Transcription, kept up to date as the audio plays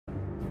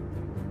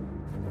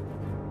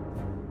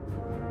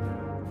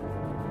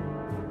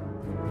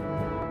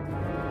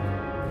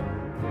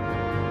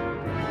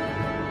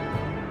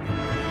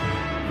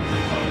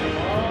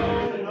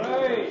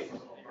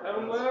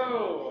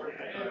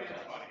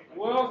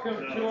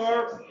welcome to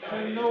our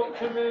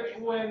penultimate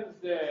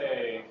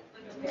Wednesday.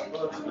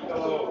 Let's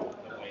go.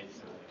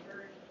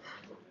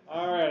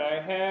 All right, I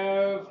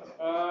have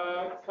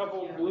a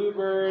couple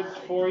bluebirds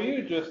for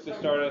you just to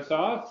start us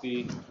off.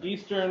 The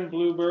eastern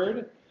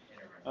bluebird,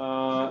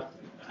 bluebirds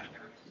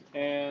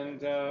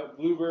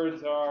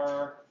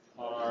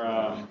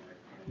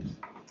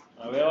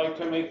they like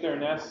to make their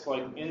nests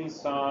like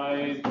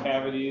inside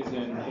cavities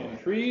in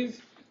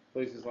trees,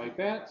 places like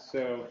that.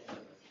 So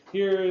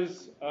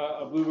here's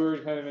a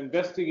bluebird kind of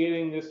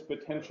investigating this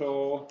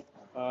potential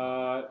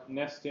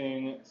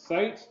nesting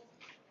site.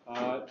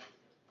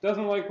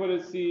 Doesn't like what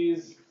it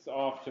sees. It's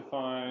off to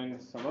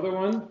find some other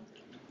one.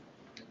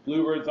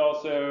 Bluebirds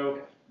also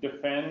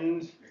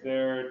defend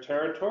their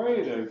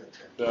territory.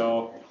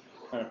 They'll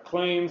kind of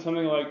claim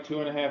something like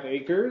 2.5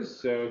 acres.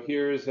 So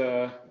here's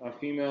a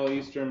female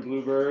eastern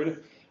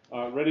bluebird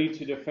ready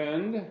to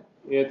defend.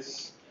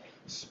 It's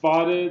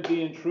spotted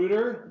the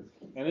intruder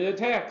and it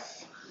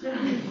attacks.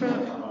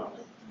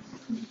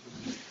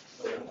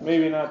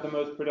 Maybe not the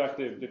most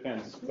productive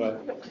defense,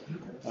 but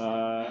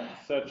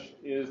such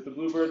is the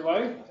bluebird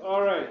life.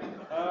 All right.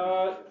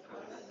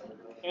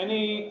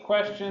 Any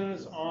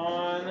questions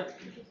on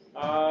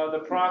the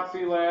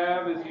proxy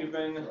lab as you've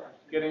been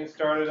getting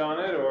started on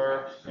it,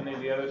 or any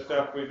of the other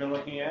stuff we've been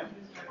looking at?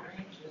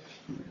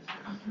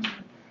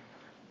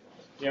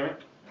 Yeah.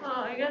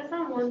 I guess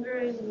I'm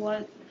wondering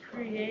what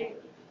create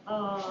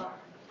a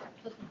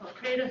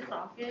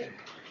socket.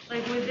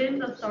 Like within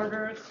the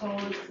starter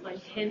codes, like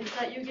hints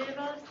that you gave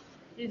us,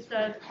 it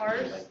said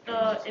parse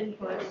the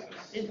input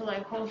into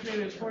like host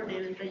name and port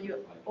name, and then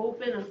you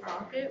open a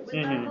socket with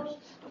that host.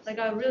 Like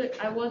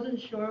I wasn't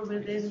sure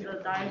within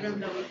the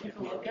diagram that we took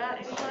a look at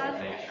in class,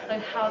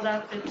 like how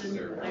that fits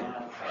in,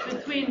 like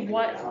between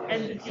what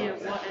entity and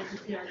what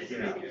entity are they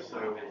creating.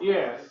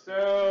 Yeah.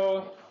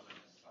 So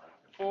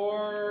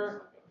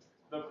for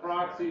the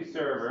proxy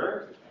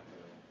server,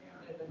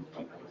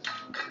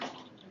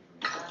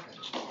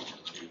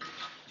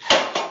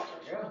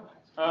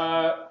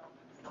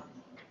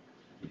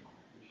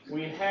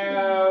 we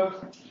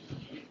have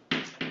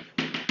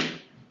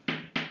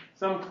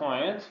some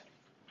client,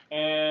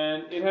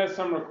 and it has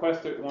some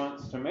request it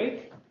wants to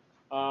make,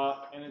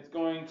 and it's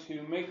going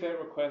to make that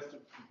request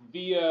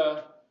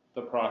via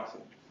the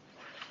proxy.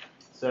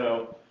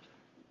 So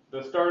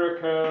the starter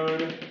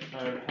code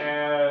kind of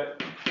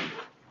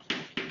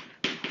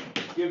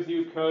gives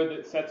you code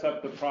that sets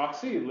up the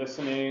proxy,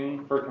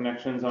 listening for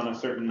connections on a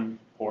certain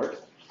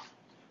port.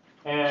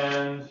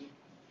 And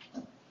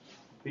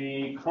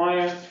the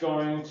client's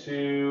going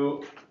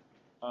to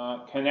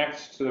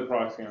connect to the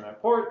proxy on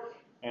that port,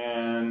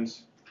 and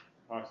the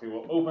proxy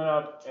will open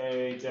up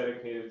a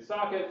dedicated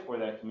socket for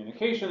that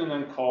communication and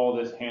then call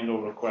this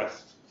handle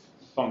request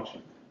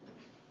function.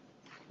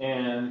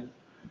 And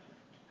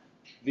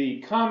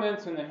the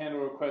comments in the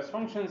handle request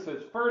function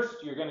says first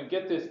you're going to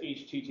get this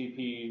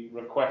HTTP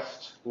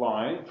request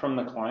line from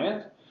the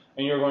client,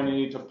 and you're going to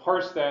need to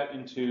parse that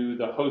into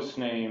the host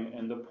name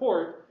and the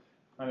port,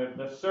 kind of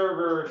the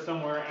server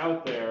somewhere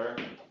out there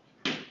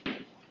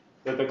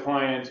that the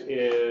client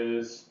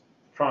is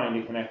trying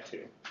to connect to.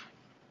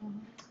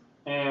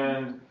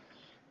 And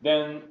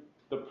then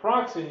the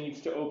proxy needs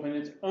to open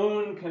its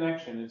own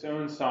connection, its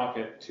own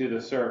socket to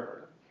the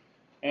server.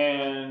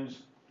 And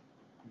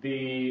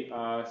the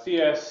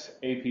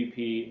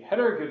CSAPP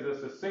header gives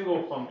us a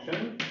single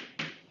function,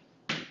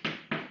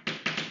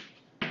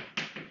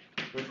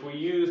 which we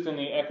used in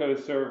the Echo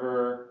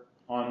server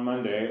on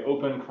Monday,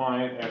 open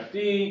client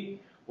FD,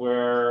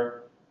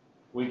 where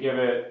we give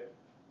it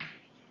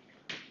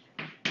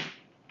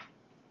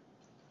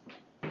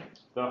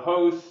the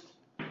host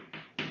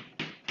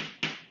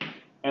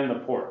and the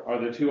port are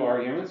the two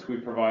arguments we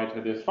provide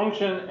to this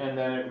function, and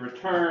then it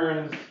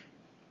returns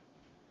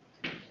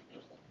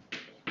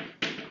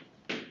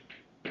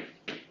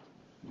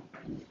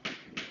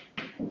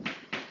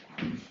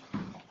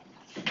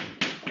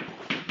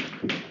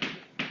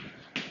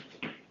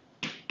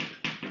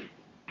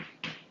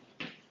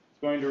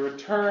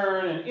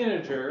an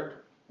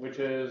integer, which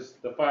is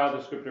the file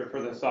descriptor for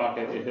the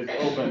socket it has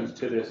opened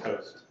to this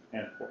host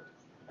and port.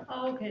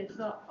 Oh, okay.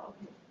 So,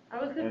 I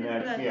was confused.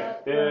 And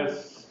that's,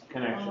 this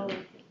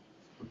connection.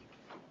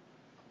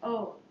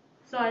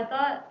 So I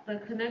thought the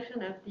connection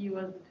FD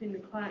was between the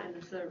client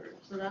and the server.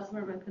 So that's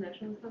where my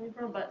connection is coming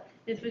from. But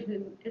it's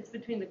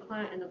between the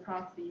client and the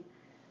proxy.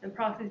 And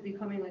proxy is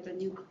becoming like a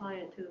new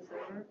client to the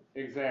server.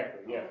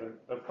 Exactly, yeah.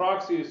 The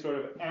proxy is sort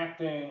of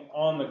acting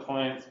on the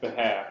client's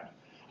behalf.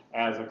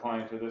 As a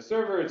client to the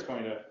server, it's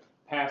going to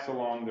pass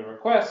along the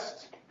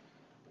request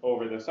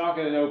over the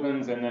socket it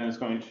opens, and then it's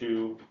going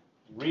to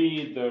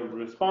read the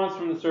response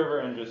from the server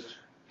and just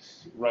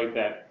write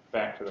that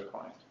back to the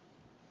client.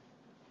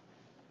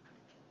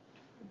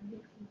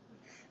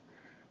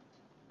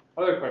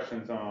 Other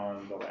questions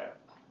on the lab?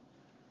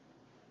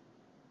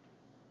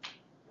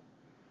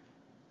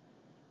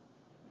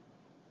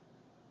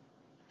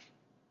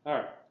 All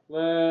right,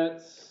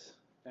 let's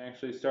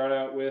actually start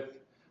out with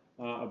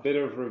a bit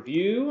of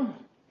review.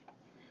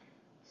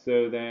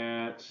 so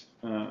that,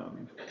 where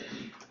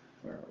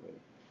are we?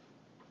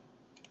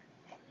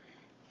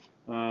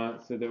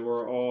 So that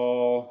we're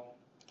all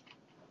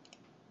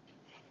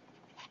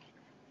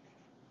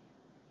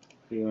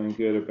feeling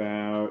good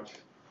about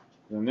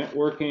the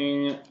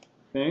networking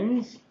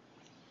things.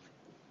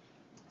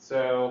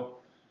 So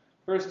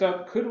first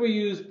up, could we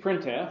use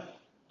printf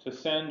to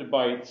send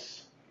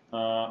bytes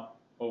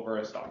over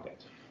a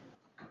socket?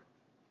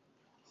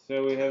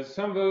 So we have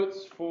some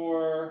votes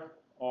for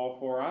all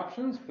four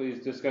options.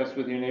 Please discuss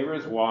with your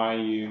neighbors why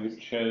you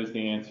chose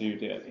the answer you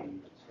did.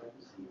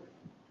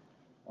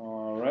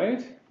 All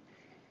right.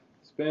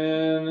 It's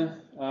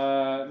been,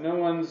 no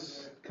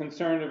one's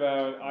concerned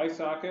about eye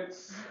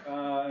sockets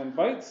and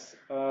bytes.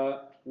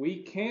 We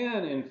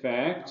can, in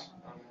fact,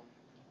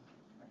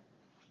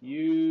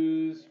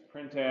 use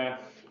printf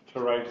to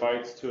write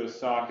bytes to a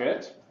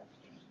socket.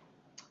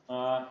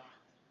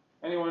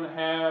 Anyone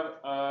have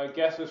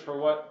guesses for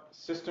what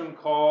system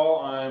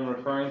call I'm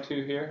referring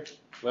to here?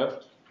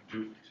 Left?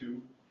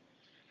 Dupe2.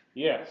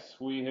 Yes,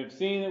 we have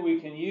seen that we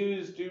can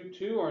use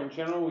dupe2, or in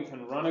general we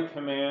can run a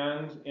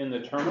command in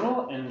the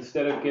terminal, and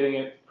instead of getting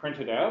it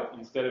printed out,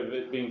 instead of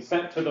it being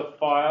sent to the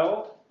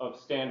file of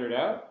standard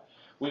out,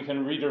 we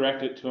can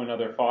redirect it to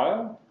another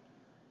file.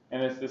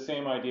 And it's the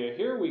same idea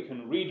here. We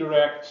can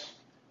redirect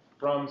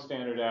from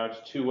standard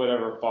out to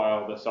whatever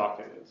file the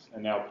socket is.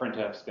 And now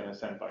printf's going to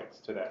send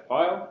bytes to that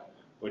file,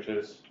 which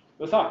is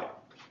the socket.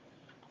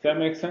 Does that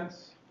make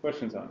sense?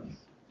 Questions on this?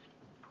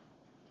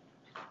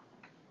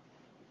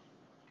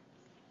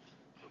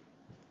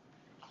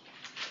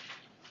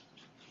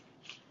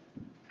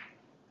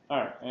 All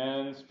right,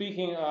 and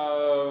speaking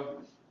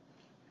of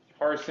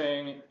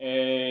parsing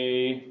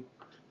a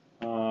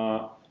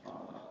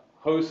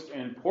host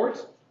and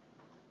port,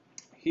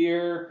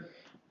 here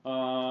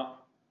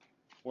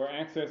we're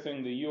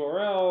accessing the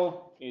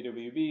URL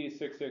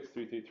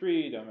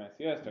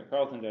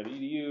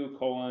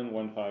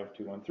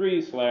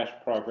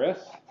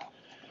awb66333.macs.carleton.edu:15213/progress,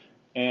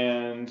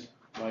 and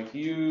I'd like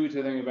you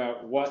to think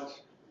about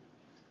what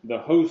the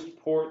host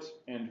port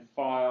and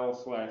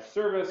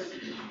file/service,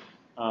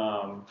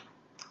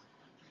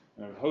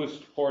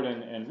 host port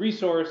and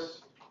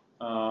resource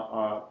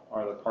are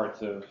the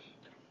parts of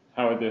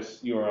how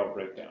this URL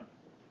breakdown.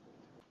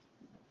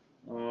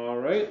 All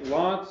right,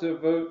 lots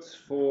of votes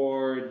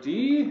for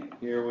D.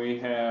 Here we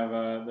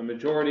have the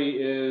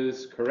majority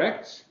is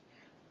correct.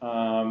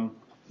 That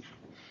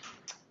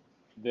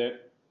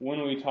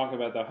when we talk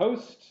about the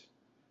host,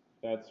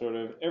 that's sort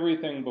of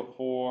everything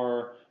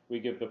before we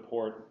give the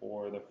port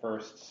or the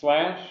first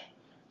slash.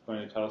 It's going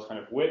to tell us kind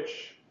of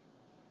which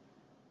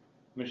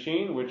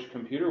machine, which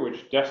computer,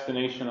 which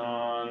destination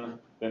on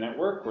the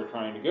network we're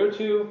trying to go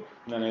to.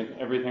 And then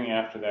everything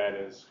after that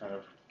is kind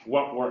of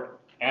what we're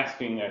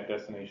asking that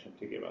destination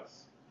to give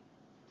us.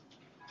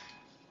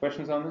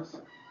 Questions on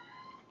this?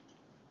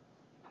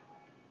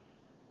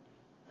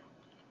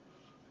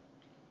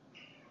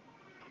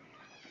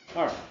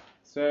 All right,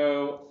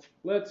 so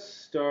let's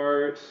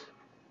start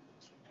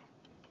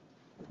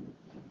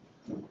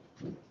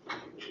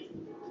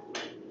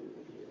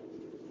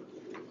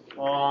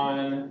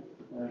on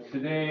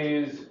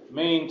today's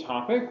main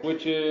topic,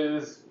 which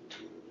is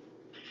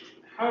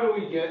how do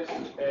we get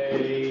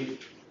a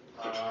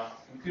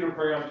computer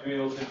program to be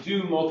able to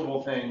do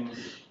multiple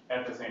things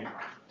at the same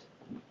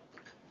time.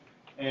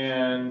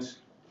 And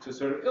to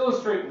sort of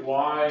illustrate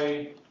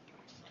why,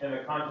 in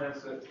the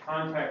context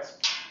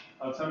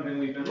of something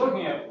we've been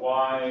looking at,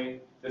 why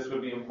this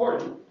would be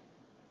important,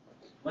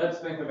 let's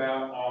think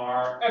about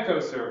our echo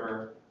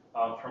server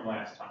from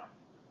last time.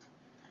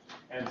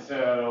 And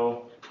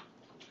so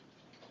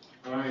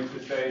I'm going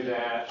to say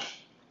that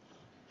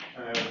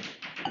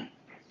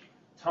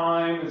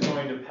time is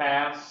going to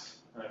pass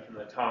from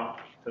the top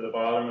to the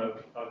bottom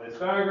of this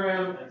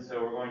diagram, and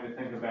so we're going to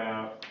think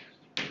about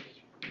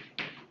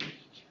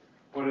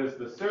what is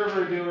the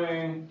server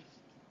doing,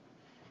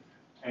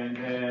 and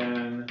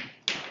then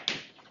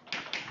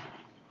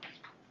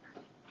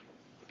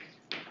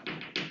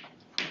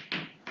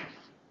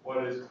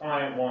what is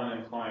client 1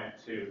 and client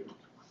 2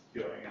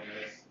 doing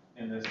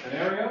in this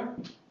scenario.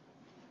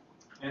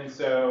 And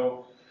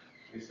so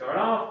we start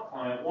off,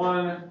 client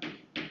 1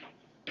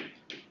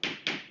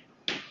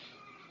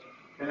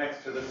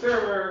 connects to the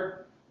server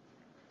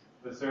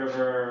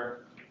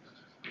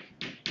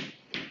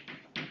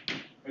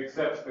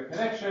accepts the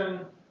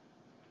connection,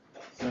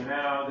 so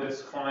now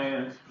this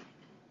client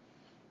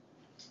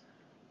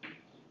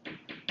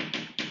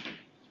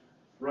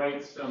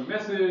writes some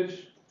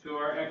message to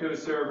our echo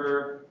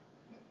server.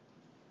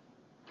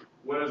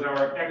 What does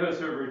our echo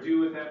server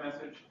do with that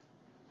message?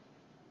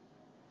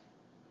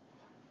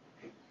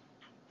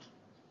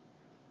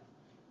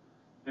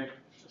 Nick?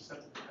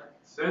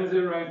 Sends it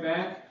right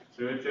back.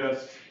 So it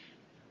just,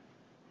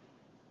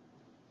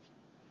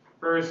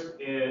 first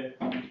it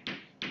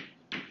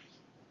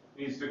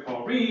needs to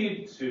call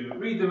read to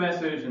read the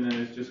message, and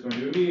then it's just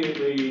going to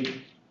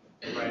immediately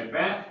write it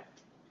back.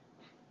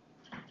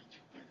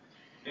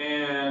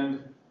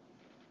 And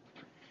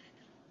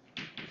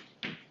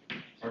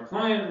our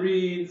client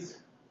reads,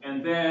 and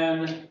And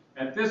then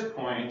at this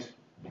point,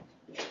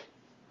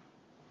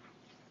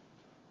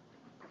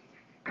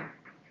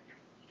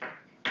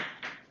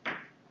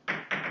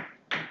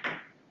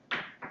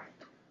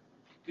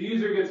 the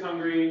user gets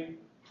hungry,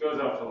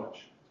 goes off to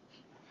lunch.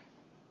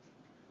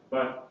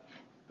 But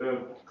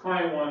the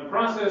client 1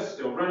 process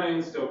still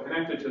running, still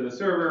connected to the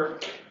server,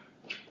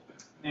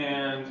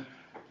 and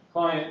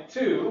client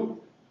 2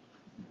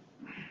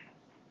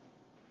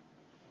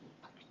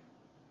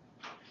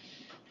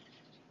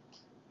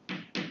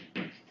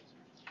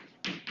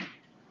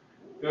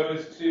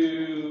 goes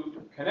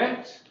to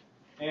connect,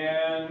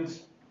 and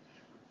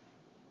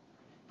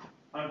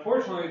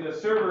unfortunately the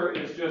server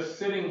is just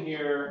sitting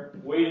here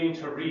waiting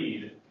to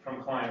read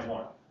from client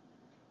 1.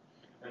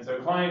 And so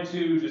client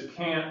 2 just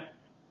can't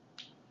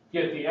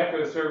get the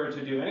echo server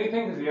to do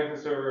anything because the echo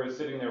server is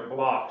sitting there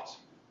blocked,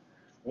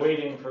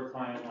 waiting for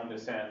client 1 to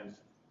send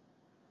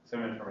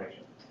some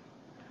information.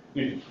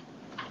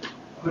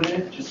 Couldn't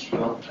it just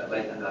run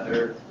like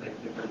another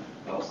different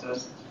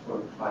process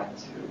for client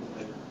 2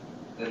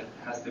 that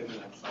has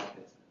different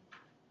sockets?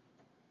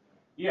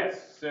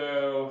 Yes,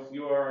 so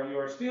you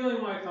are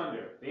stealing my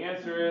thunder. The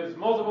answer is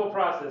multiple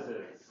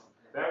processes.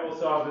 That will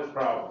solve this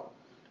problem.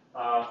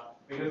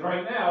 Because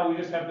right now we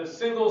just have the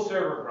single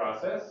server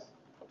process,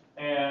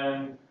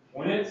 and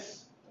when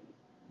it's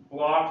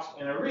blocked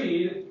in a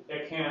read,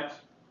 it can't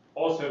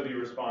also be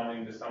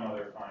responding to some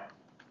other client.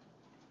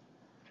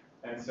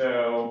 And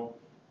so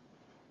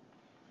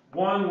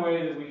one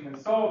way that we can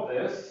solve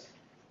this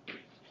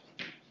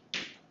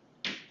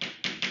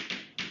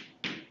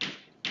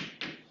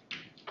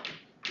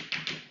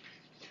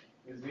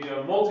is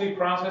via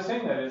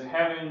multi-processing, that is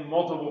having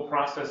multiple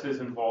processes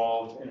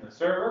involved in the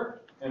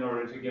server in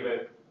order to give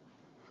it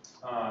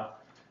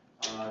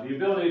the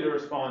ability to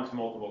respond to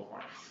multiple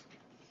clients.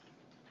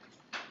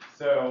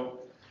 So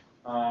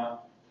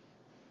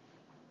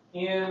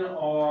in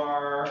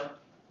our,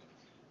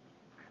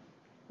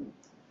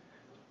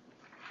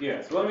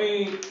 so let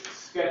me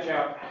sketch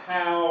out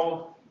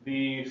how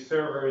the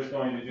server is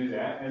going to do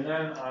that, and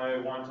then I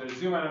want to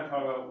zoom out and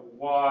talk about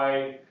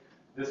why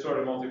this sort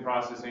of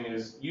multiprocessing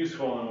is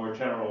useful in a more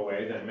general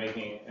way than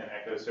making an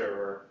echo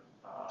server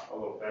a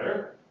little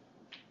better.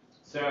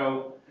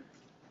 So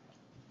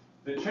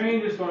the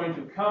change is going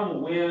to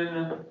come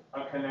when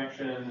a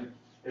connection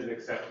is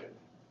accepted.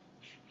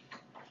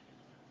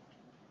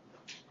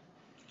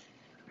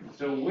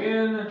 So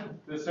when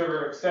the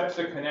server accepts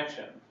a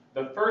connection,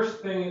 the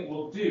first thing it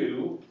will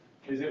do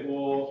is it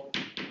will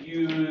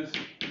use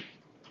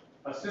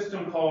a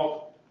system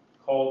call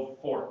called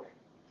fork,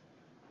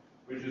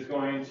 which is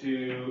going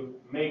to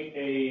make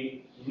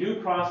a new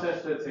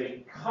process that's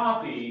a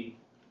copy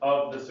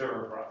of the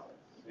server process.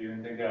 So you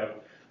can think of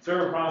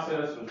server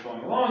process was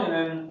going along, and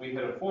then we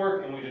hit a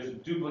fork, and we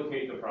just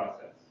duplicate the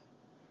process.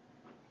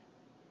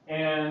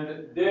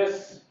 And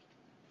this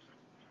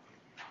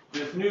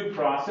new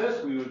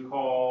process we would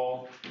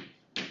call,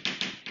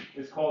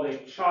 is called a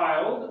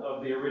child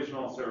of the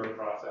original server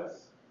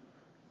process.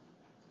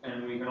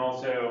 And we can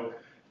also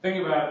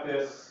think about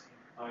this,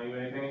 you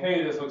may think,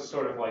 hey, this looks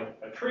sort of like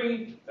a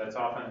tree. That's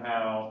often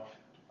how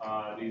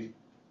these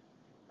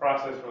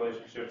process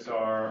relationships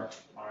are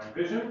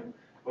envisioned.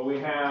 But we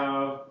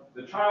have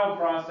the child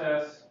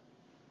process,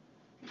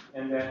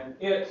 and then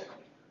it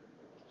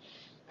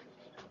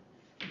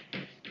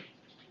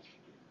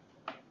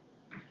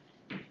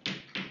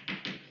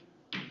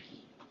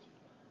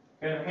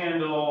can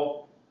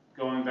handle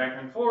going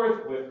back and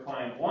forth with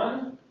client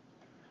 1,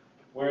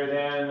 where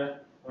then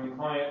when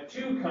client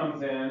 2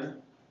 comes in,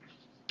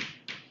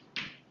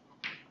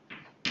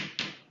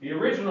 the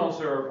original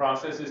server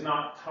process is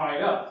not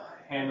tied up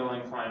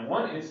handling client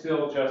 1. It's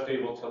still just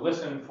able to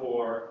listen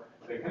for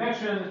the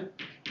connection.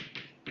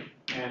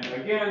 And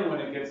again, when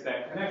it gets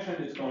that connection,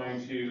 it's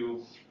going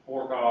to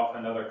fork off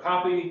another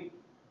copy,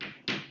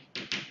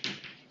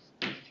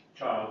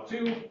 child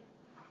 2.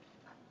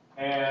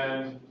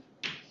 And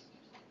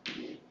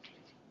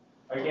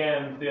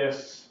again,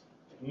 this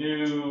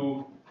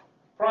new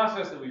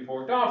process that we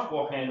forked off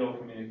will handle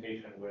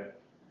communication with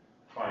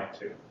client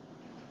 2.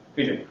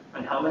 PJ.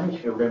 And how many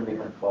children we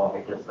can form,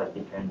 it just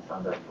depends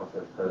on the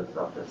processors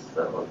of the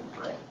server,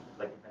 right?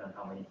 Depend on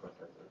how many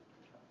processors.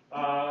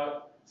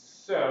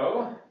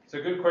 So it's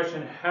a good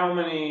question. How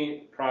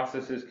many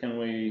processes can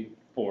we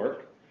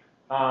fork?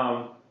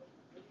 The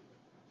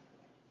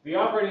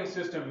operating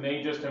system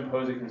may just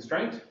impose a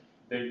constraint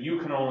that you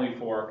can only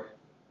fork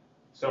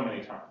so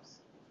many times.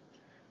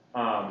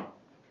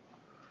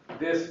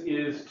 This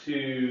is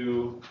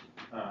to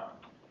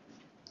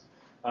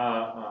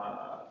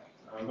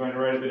I'm going to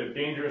write a bit of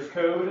dangerous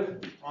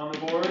code on the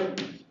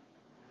board.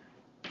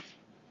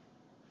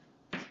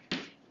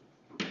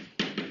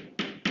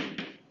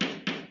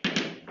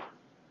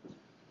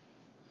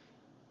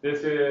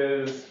 This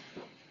is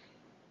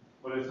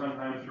what is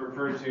sometimes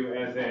referred to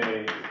as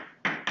a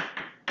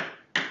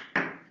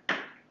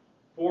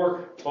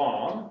fork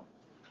bomb,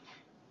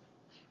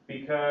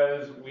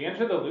 because we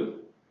enter the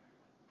loop,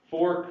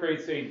 fork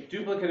creates a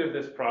duplicate of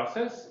this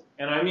process,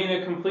 And I mean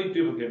a complete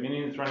duplicate,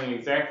 meaning it's running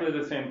exactly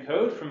the same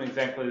code from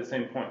exactly the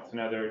same point. So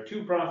now there are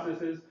two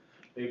processes.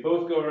 They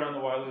both go around the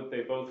while loop.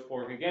 They both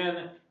fork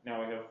again.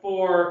 Now we have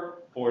 4.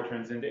 4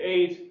 turns into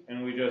 8.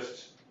 And we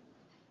just,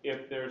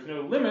 if there's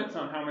no limits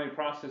on how many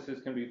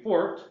processes can be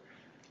forked,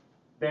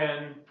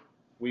 then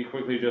we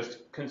quickly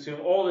just consume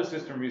all the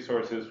system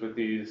resources with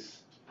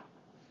these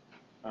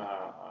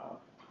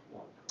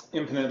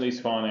infinitely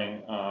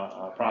spawning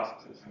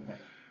processes.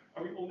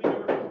 Are we only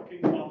ever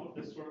working off of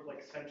this sort of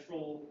like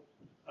central,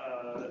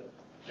 I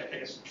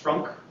guess,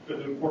 trunk? Do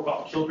we fork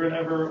off children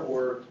ever?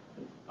 Or,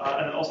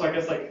 and then also, I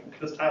guess, like,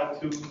 does child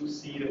 2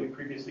 see that we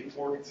previously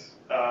forked,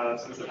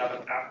 since it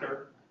happened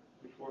after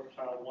we forked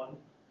child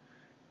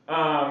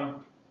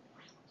 1?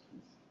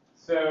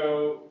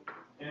 So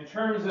in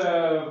terms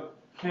of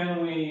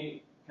can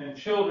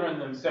children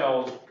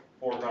themselves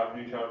fork off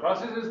new child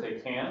processes? They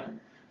can.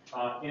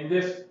 In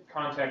this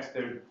context,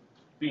 there'd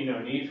be no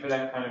need for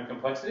that kind of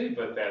complexity,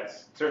 but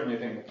that's certainly a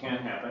thing that can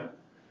happen.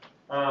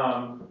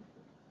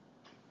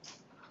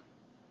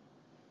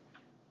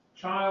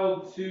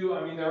 Child 2,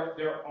 I mean,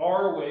 there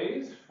are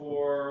ways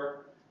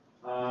for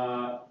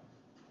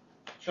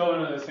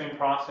children of the same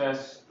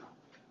process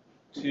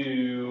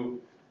to,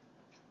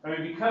 I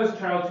mean, because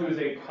child 2 is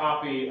a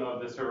copy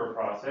of the server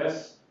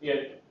process,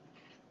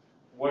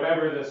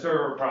 whatever the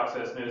server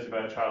process knows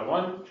about child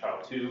 1,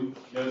 child 2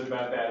 knows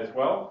about that as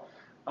well.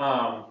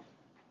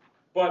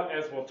 But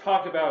as we'll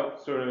talk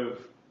about, sort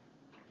of,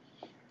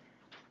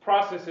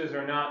 processes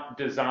are not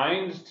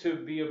designed to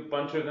be a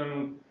bunch of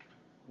them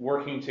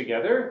working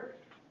together.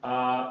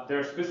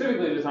 They're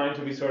specifically designed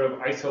to be sort of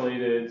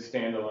isolated,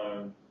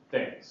 standalone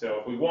things.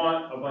 So if we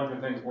want a bunch of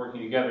things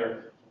working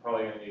together, we're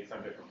probably going to need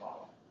some different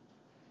model.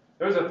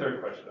 There was a third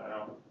question. I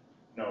don't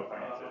know if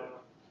I answered it.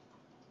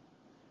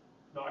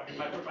 No, I mean,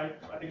 I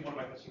think one of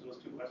my questions was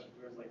 2 questions.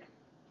 Where it's like,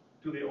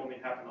 do they only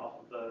happen off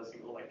of the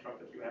single like trunk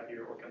that you have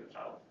here, or can the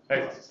child?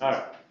 Thanks. All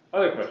right.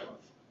 Other questions?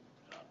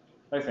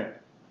 Thanks, Sam.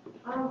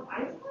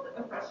 I just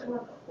had a question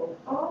about the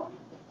fork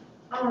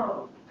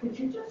call. Could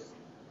you just,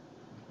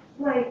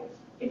 like,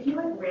 if you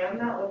like ran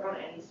that like on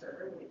any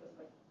server, would it just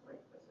like break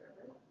the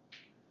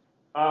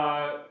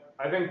server?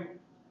 I think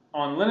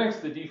on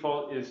Linux, the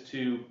default is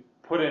to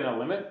put in a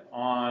limit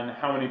on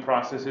how many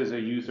processes a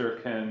user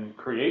can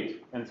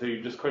create, and so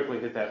you just quickly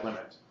hit that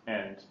limit,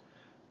 and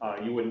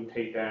you wouldn't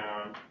take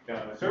down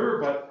the server.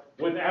 But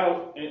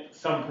without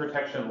some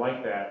protection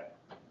like that,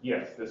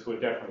 yes, this would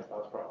definitely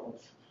cause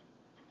problems.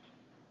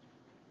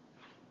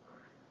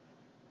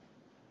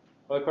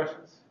 Other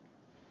questions?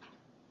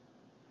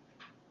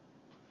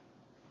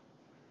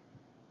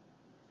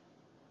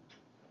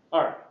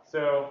 All right,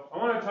 so I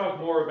want to talk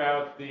more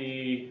about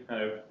the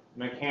kind of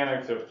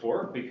mechanics of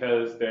fork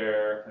because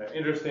they're kind of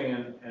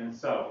interesting and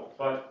subtle.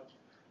 But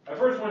I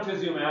first want to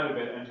zoom out a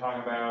bit and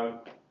talk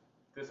about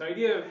this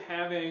idea of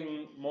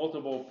having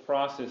multiple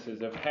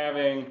processes, of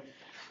having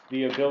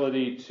the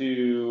ability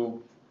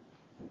to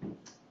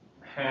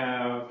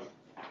have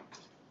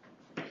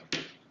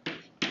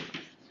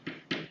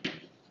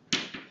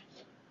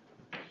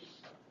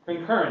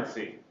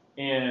concurrency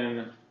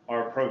in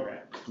our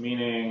programs,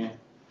 meaning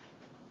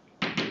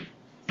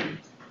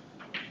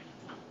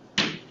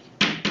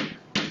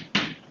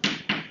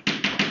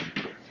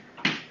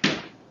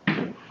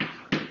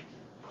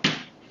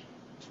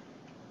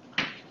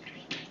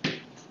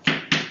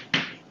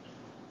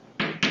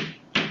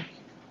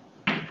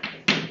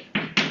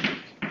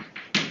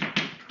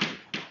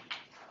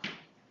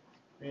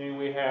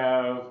we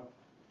have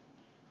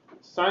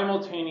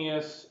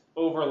simultaneous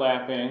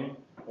overlapping,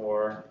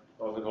 or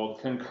what we call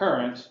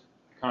concurrent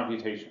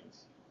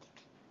computations.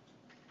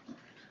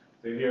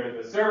 So here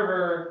the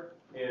server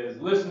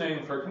is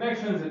listening for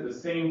connections at the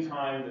same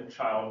time that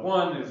child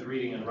 1 is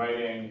reading and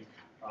writing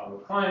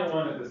with client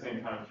 1, at the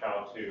same time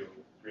child 2 is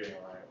reading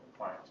and writing with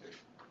client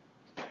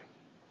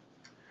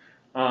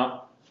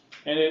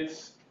 2. And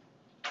it's,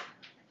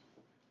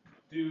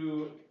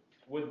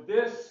 would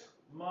this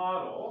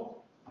model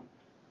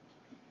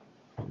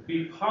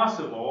be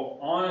possible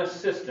on a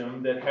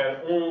system that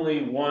had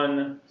only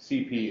one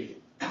CPU?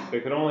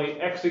 That could only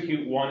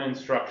execute one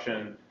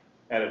instruction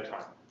at a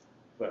time.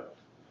 But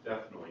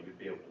definitely, you'd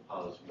be able to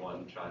pause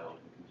one child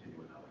and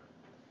continue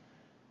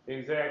another.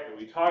 Exactly.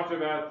 We talked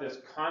about this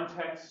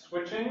context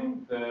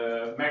switching,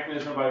 the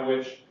mechanism by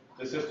which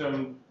the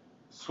system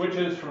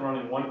switches from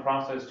running one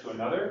process to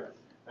another,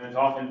 and it's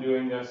often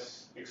doing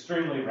this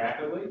extremely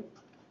rapidly.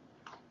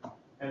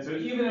 And so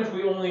even if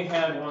we only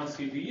had one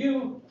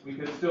CPU, we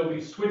could still be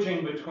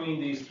switching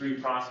between these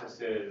 3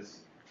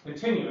 processes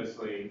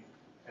continuously,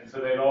 and so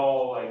they'd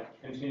all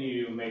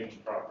continue making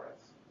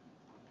progress.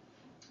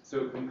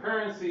 So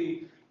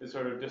concurrency is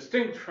sort of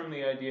distinct from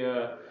the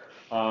idea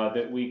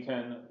that we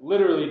can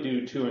literally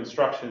do 2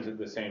 instructions at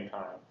the same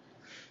time,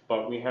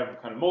 but we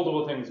have kind of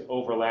multiple things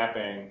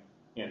overlapping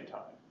in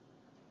time.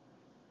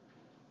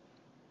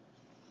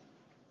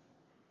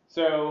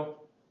 So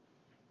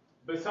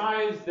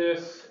besides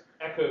this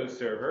echo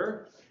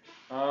server,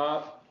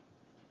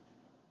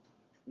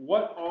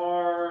 what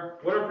are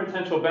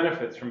potential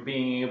benefits from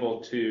being able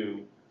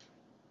to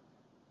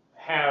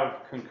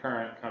have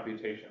concurrent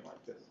computation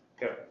like this?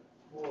 Kevin?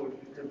 Well, if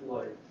you could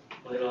like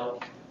split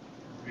up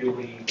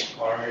really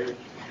hard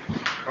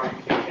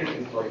computation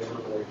into like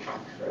little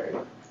chunks, right?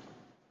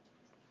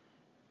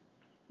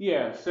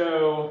 Yeah,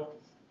 so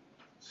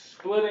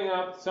splitting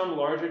up some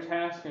larger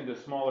task into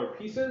smaller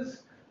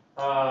pieces.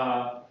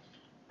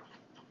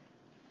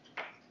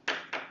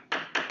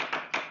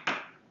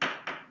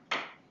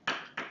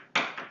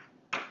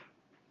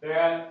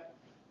 That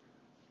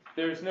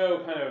there's no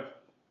kind of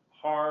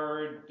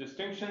hard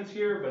distinctions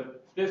here,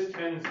 but this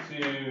tends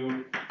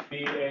to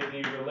be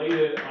the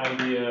related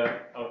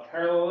idea of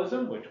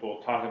parallelism, which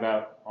we'll talk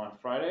about on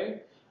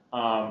Friday.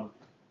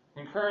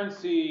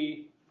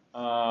 Concurrency,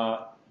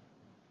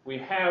 we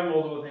have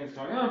multiple things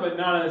going on, but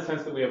not in the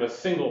sense that we have a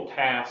single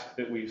task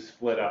that we've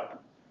split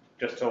up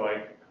just to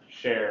like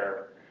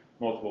share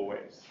multiple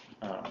ways.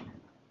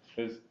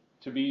 Because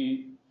to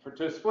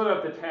split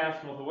up the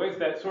task multiple ways,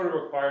 that sort of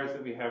requires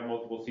that we have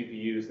multiple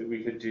CPUs that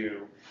we could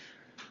do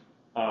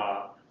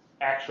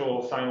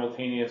actual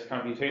simultaneous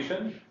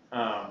computation.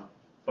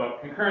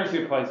 But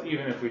concurrency applies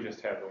even if we just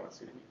have the one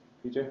CPU.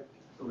 PJ?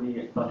 So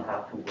we don't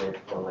have to wait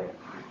for like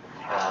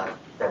task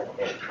that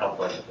takes up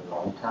like a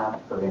long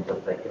time. So we can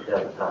just like if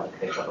there's a task that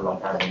takes up a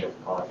long time, we can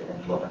just pause it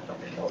and work on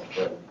something else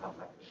and come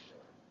back to it.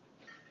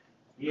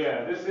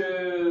 Yeah,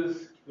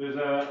 there's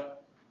a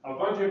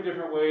bunch of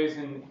different ways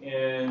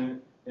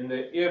in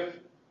the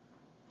if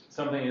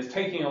something is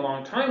taking a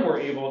long time, we're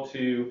able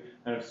to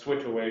kind of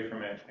switch away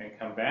from it and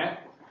come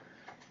back.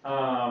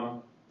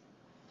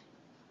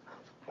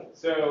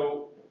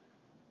 So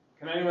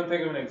can anyone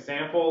think of an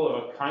example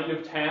of a kind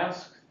of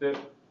task that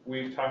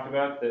we've talked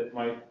about that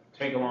might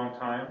take a long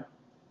time?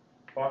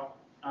 Paul?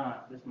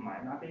 This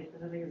might not be a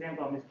specific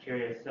example. I'm just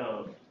curious.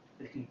 So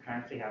is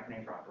concurrency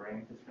happening for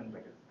operating systems?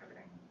 Like is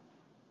everything?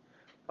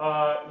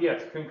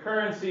 Yes,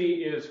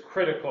 concurrency is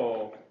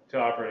critical to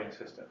operating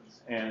systems.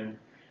 And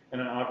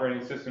in an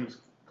operating systems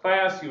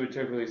class, you would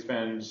typically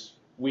spend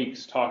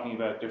weeks talking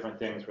about different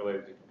things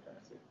related to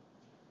concurrency.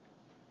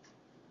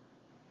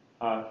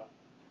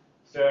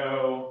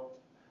 So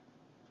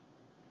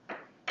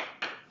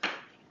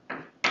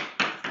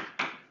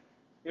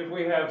if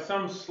we have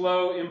some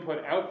slow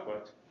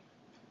input-output,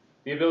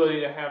 the ability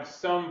to have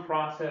some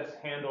process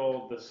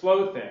handle the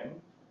slow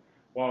thing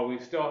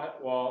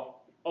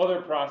while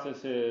other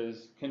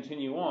processes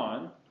continue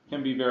on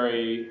can be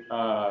very,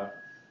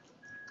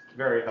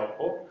 very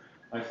helpful.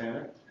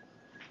 Lysander?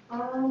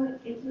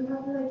 If you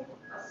have like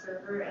a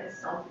server and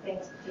some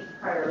things take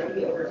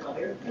priority over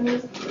other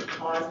things, you could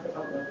pause like a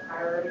low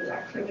priority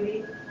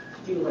activity to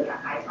do like a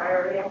high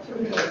priority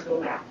activity and then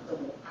go back to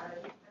the low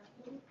priority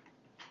activity.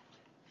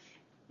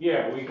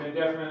 Yeah, we can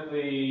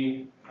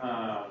definitely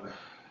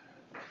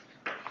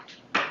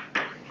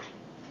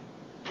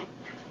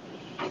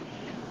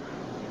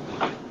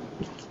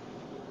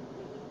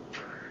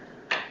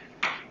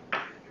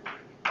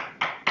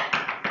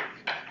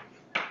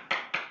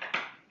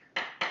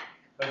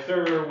a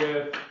server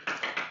with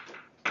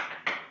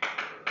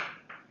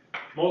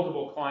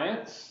multiple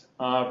clients,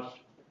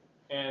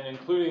 and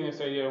including this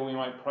idea, we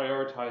might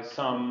prioritize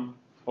some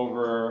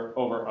over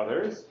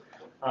others.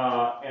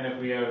 And if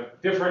we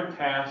have different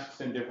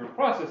tasks and different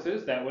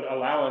processes, that would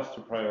allow us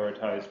to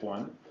prioritize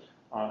one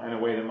in a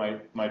way that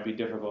might be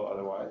difficult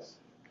otherwise.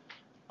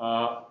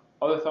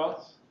 Other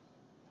thoughts?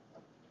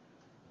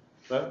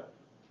 Seth?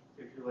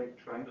 If you're like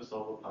trying to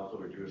solve a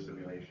puzzle or do a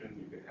simulation,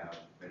 you could have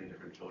many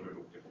different children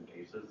with different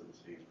cases and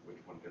see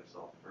which one gets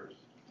solved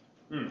first.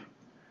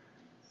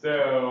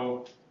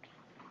 So,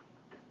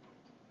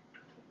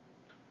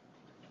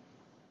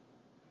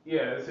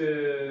 yeah, this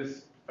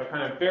is a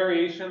kind of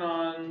variation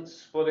on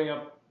splitting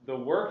up the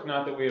work.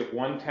 Not that we have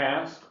one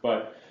task,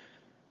 but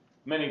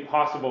many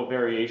possible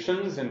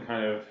variations and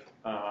kind of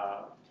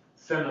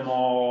send them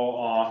all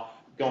off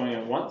going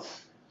at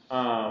once.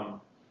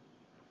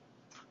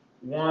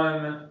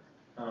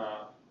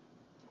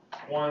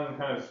 One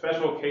kind of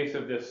special case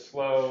of this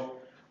slow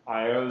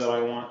I/O that I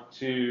want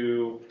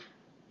to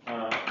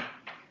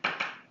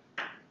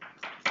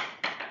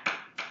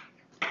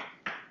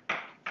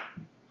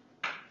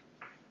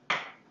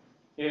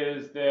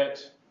is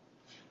that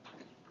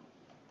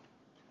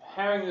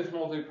having this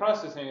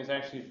multiprocessing is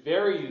actually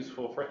very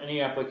useful for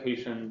any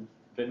application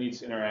that needs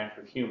to interact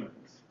with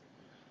humans.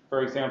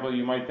 For example,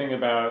 you might think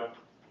about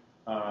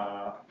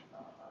a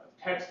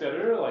text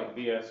editor like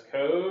VS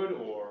Code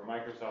or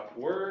Microsoft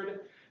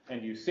Word,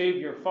 and you save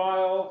your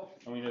file,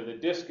 and we know the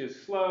disk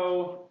is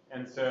slow,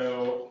 and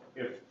so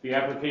if the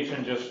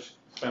application just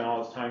spent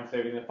all its time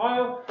saving the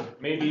file,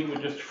 maybe it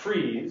would just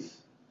freeze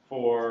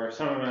for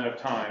some amount of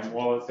time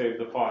while it saved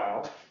the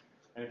file.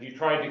 And if you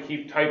tried to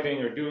keep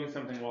typing or doing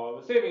something while it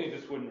was saving, it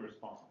just wouldn't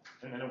respond.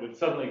 And then it would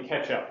suddenly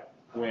catch up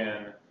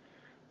when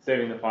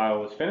saving the file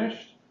was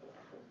finished.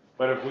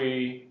 But if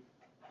we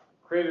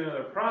create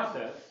another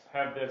process,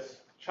 have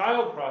this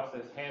child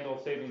process handle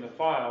saving the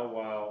file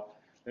while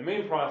the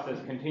main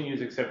process continues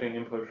accepting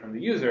input from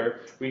the user,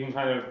 we can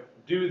kind of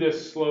do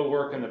this slow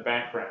work in the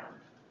background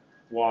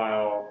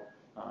while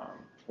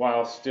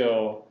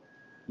still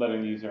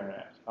letting the user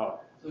interact.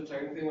 So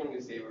technically when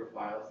we save our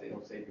files, they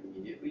don't save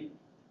immediately?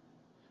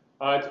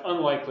 It's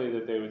unlikely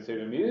that they would save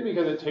immediately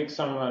because it takes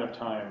some amount of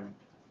time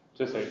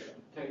to save them.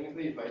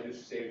 Technically, if I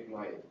just saved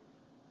my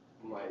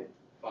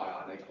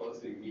file and I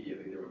closed it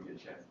immediately, there would be a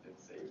chance that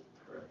it's saved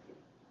correctly.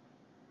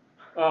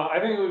 I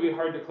think it would be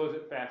hard to close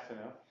it fast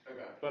enough.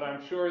 Okay. But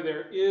I'm sure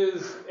there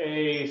is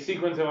a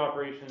sequence of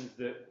operations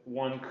that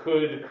one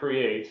could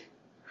create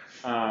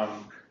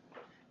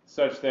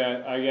such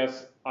that I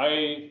guess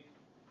I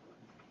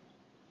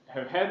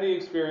have had the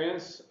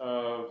experience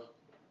of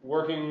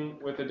working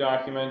with a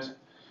document.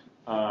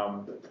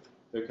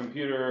 The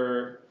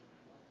computer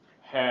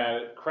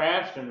had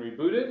crashed and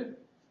rebooted.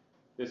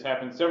 This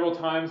happened several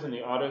times and the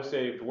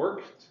autosaved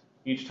worked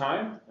each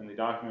time and the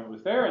document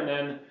was there. And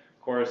then,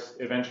 of course,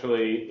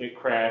 eventually it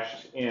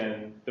crashed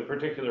in the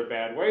particular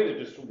bad way that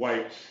just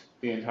wiped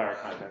the entire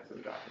contents of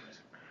the document.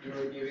 You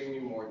were giving me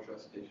more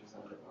trust issues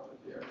on technology.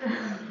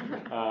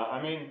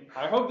 I mean,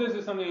 I hope this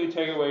is something you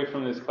take away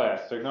from this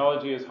class.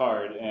 Technology is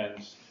hard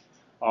and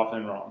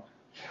often wrong.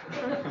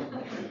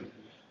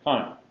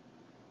 Fine.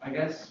 I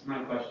guess my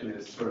question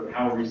is sort of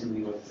how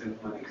recently was this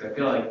implemented? Because I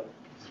feel like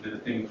it's been a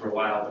thing for a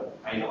while, but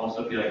I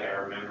also feel like I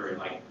remember in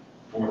like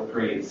 4th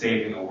grade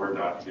saving a Word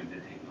document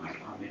that taking like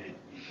a minute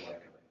before I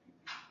could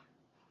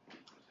like.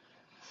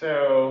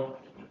 So,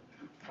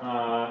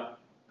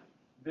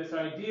 this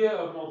idea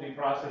of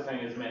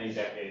multiprocessing is many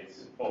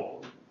decades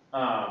old.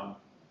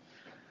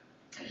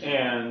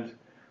 And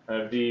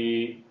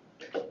the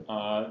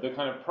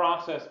kind of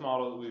process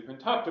model that we've been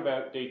talked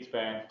about dates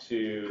back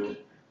to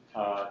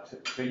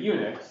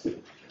Unix.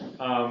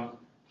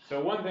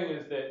 So one thing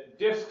is that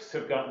disks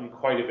have gotten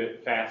quite a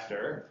bit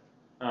faster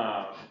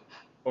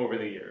over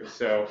the years.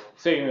 So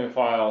saving a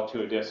file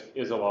to a disk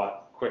is a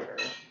lot quicker.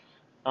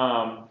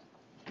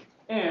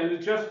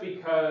 And just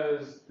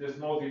because this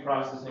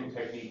multiprocessing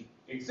technique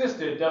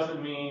existed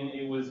doesn't mean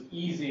it was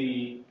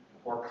easy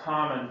or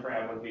common for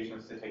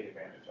applications to take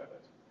advantage of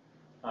it.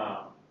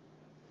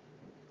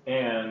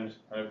 And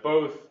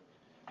both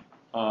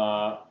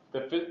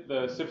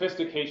the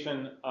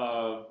sophistication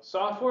of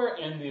software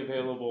and the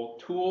available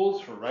tools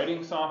for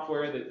writing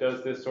software that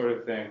does this sort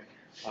of thing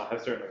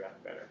have certainly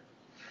gotten better.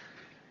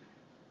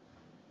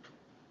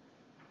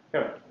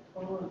 Kevin? I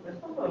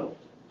just have a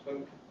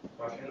quick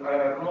question. I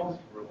don't know if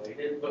it's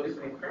related, but is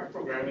concurrent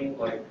programming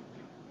like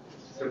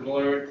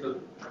similar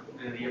to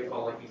the idea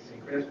called like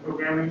asynchronous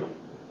programming?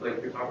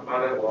 Like we talk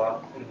about it a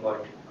lot in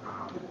like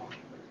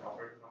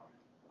software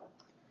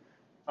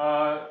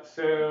development.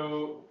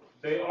 So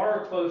they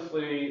are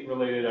closely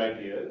related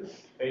ideas.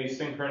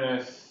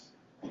 Asynchronous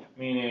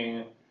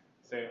meaning,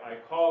 say, I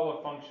call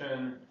a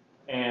function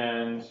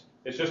and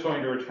it's just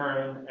going to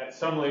return at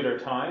some later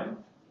time,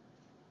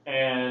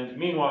 and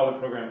meanwhile the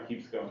program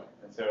keeps going.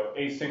 And so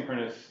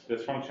asynchronous,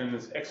 this function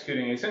is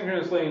executing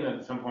asynchronously, and then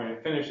at some point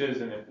it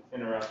finishes and it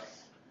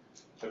interrupts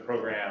the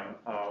program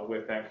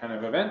with that kind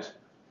of event.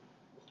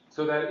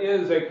 So that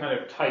is a kind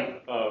of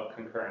type of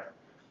concurrent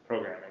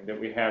programming, that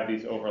we have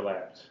these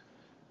overlapped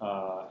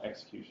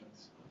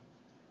executions.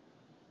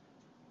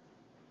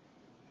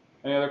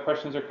 Any other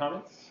questions or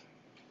comments?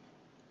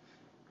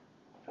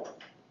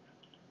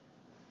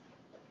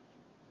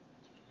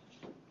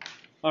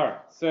 All right,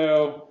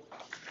 so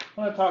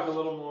I want to talk a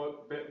little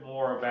bit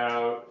more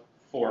about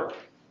fork.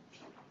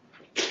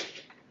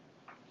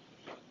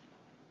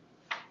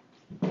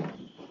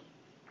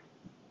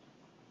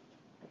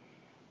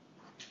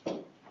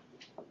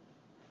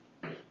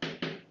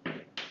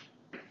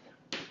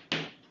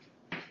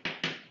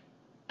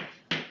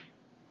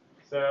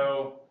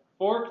 So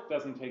fork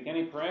doesn't take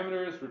any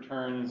parameters,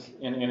 returns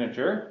an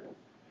integer.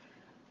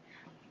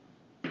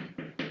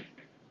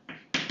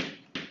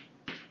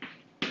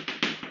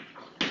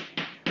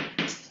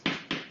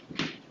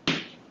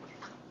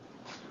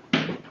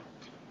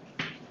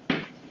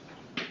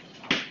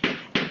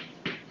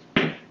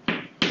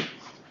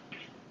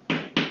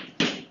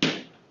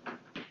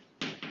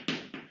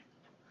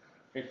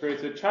 It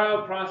creates a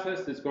child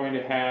process that's going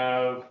to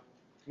have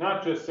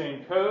not just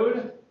same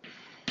code,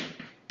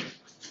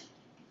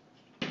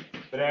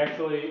 but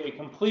actually a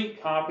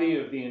complete copy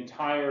of the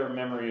entire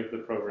memory of the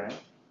program,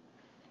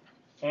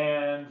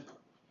 and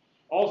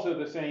also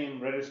the same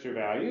register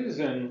values.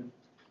 And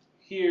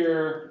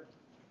here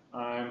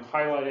I'm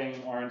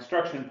highlighting our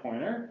instruction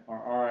pointer,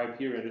 our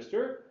RIP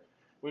register,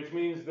 which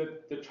means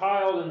that the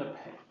child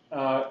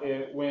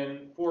and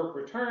when fork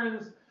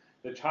returns,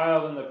 the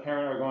child and the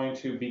parent are going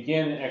to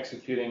begin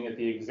executing at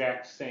the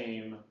exact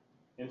same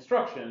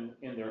instruction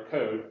in their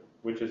code,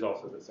 which is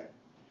also the same.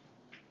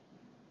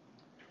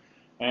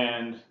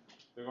 And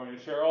they're going to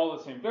share all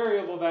the same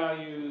variable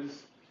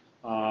values,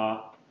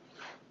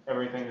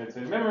 everything that's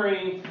in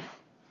memory.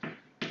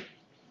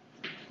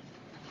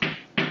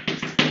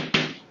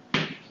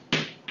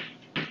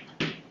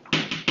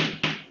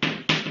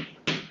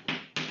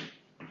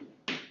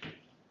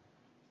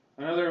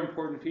 Another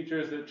important feature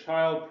is that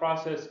child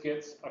process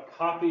gets a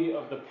copy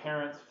of the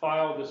parent's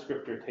file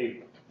descriptor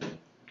table.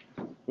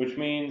 which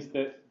means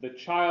that the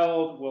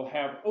child will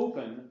have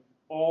open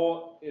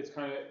all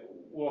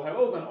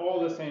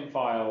the same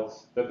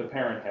files that the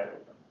parent had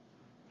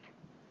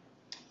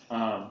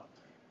open.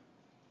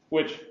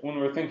 Which, when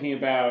we're thinking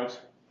about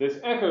this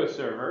echo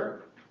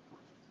server,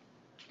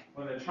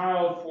 when the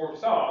child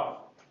forks off,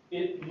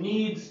 it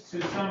needs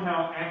to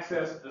somehow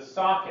access the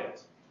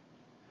socket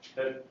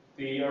that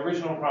the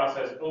original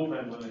process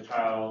opened when the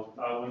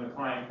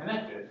client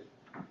connected.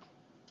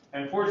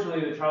 And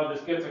fortunately, the child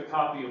just gets a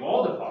copy of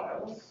all the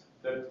files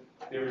that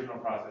the original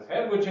process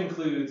had, which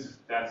includes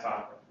that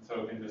socket.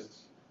 So it can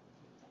just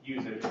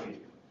use it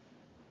immediately.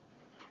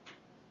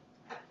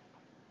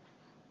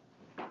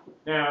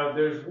 Now,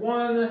 there's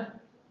one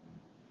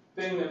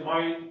thing that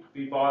might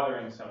be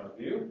bothering some of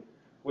you,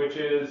 which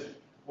is,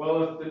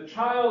 well, if the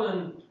child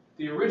and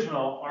the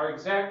original are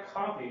exact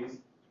copies,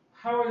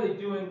 how are they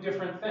doing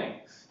different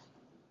things?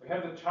 We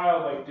have the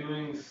child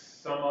doing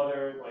some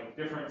other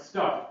different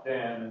stuff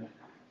than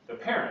the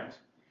parent,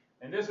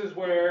 and this is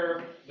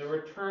where the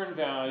return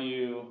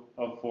value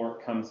of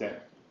fork comes in.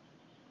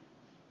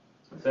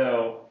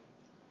 So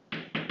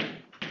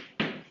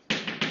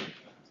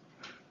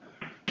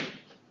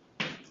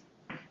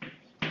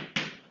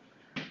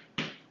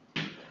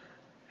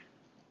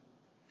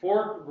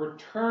fork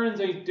returns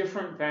a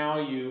different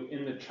value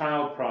in the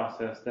child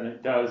process than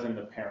it does in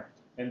the parent.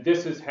 And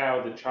this is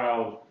how the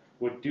child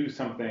would do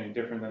something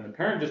different than the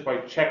parent, just by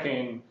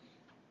checking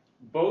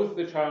both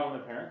the child and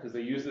the parent, because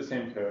they use the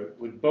same code,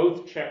 would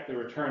both check the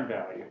return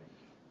value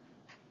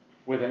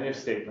with an if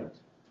statement.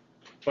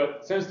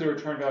 But since the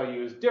return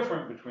value is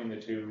different between the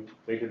two,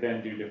 they could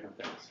then do different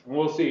things. And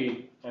we'll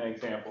see an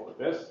example of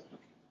this.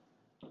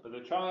 For the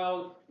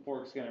child,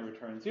 fork's going to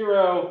return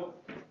 0.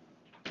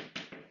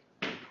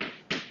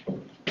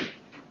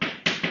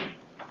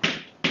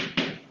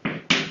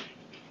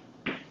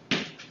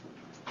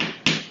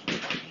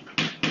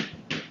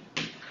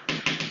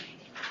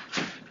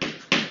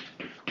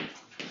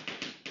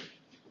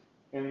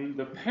 In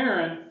the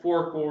parent,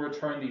 fork will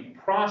return the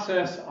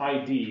process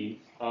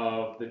ID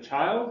of the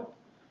child.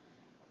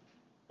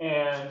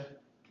 And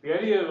the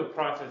idea of a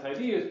process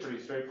ID is pretty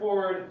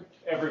straightforward.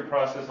 Every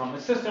process on the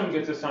system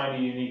gets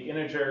assigned a unique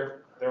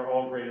integer. They're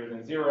all greater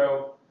than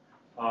 0.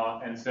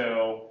 And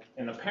so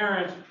in the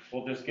parent,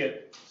 we'll just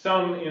get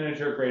some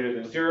integer greater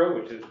than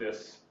 0, which is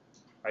this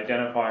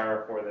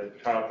identifier for the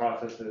child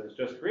process that is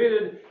just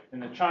created.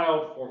 And the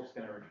child, fork's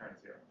going to return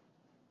 0.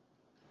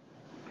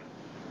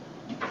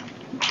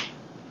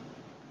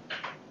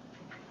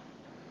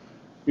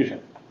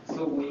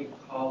 So when you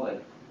call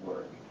it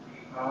fork,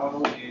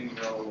 how do you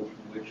know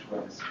which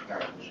one is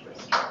parent, which one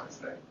is child? Is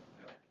that,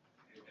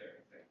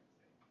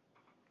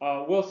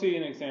 we'll see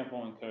an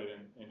example in code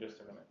in just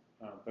a minute.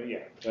 But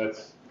yeah,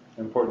 that's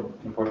an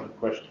important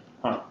question.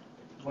 Huh?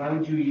 Why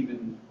would you need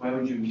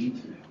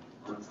to know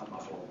on some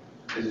level?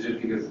 Is it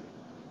just because,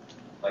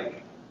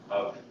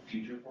 of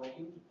future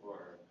forking,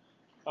 or?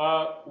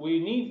 We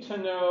need to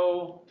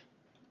know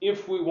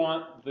if we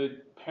want the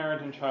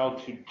parent and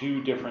child to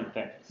do different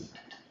things.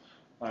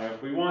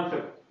 If we want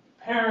the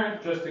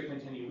parent just to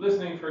continue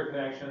listening for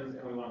connections,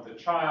 and we want the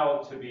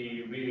child to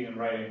be reading and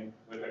writing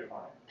with the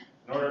client.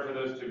 In order for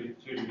those two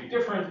to be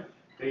different,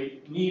 they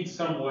need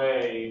some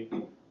way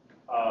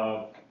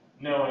of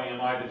knowing, am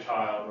I the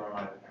child or am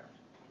I the parent?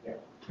 Yeah.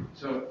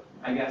 So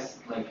I guess,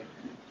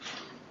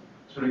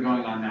 sort of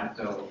going on that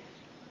though,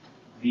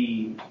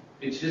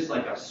 it's just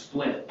like a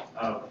split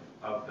of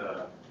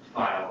the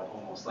file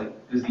almost.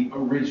 Does the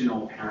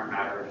original parent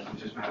matter? Or does it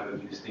just matter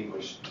that we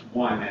distinguish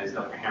one as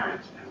the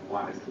parent and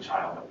one as the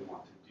child that we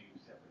want to do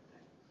separate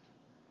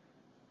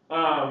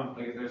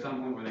things? Is there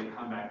some point where they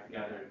come back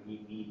together and we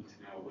need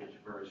to know which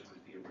version was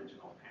the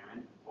original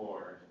parent,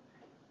 or?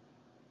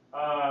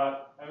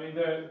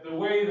 The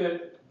way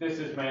that this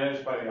is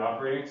managed by the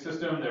operating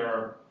system,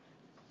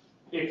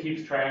 it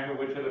keeps track of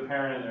which are the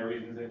parent, and there are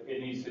reasons that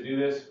it needs to do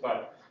this,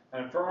 but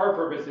for our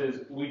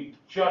purposes, we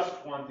just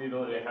want the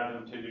ability to have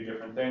them to do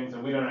different things,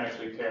 and we don't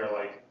actually care.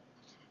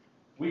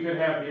 We could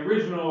have the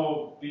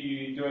original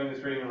be doing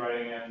this reading and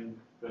writing, and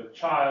the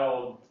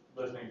child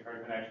listening for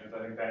connections. I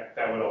think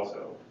that would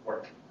also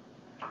work.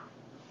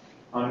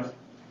 Honest?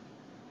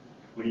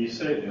 When you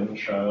say in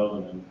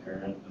child and in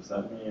parent, does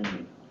that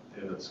mean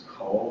if it's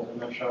called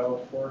in a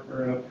child fork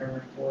or in a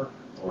parent fork,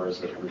 or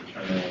is it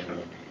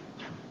returning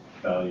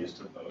values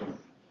to both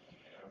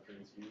after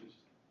it's used?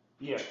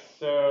 Yes.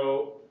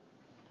 So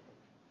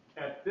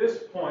at this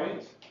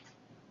point,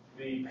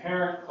 the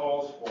parent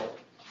calls fork.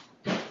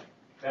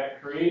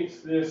 That creates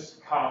this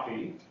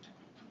copy,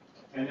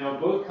 and now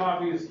both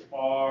copies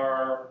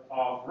are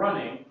off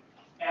running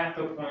at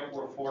the point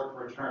where fork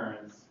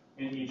returns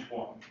in each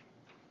one.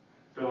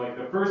 So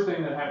the first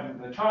thing that happens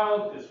in the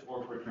child is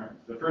fork returns.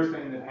 The first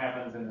thing that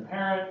happens in the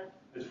parent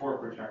is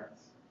fork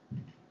returns.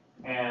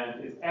 And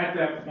it's at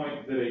that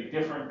point that a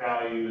different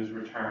value is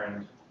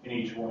returned in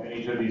each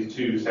of these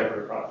two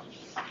separate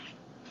processes.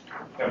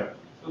 Okay.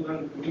 So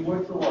then if we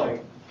were to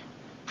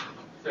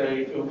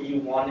say if we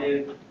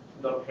wanted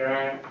the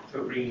parent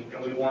to read,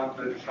 and we want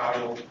the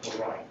child to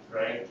write,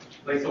 right?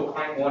 Like, so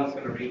client 1 is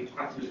going to read,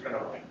 client 2 is going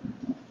to write.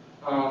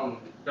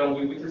 Then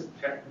we just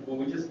check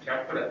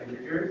for the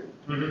integers,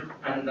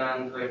 and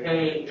then like,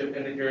 hey, if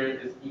integer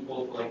is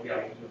equal to like the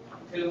ID of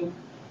client 2,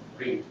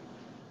 read.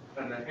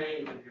 And then,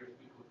 hey, if integer is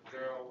equal to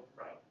 0,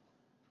 write.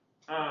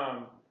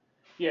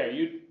 Yeah,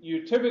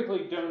 you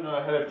typically don't know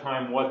ahead of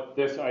time what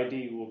this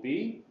ID will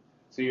be.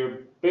 So you're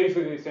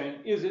basically saying,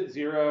 is it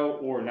 0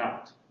 or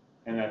not?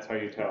 And that's how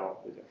you tell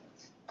the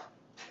difference.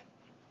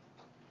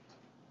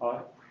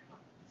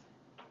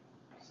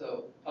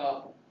 So,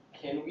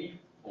 can we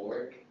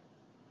fork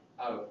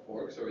out of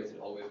forks, or is it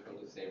always from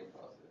the same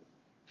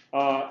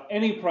process?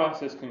 Any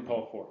process can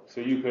call fork.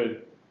 So you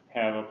could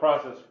have a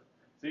process,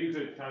 so you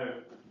could kind of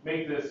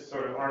make this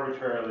sort of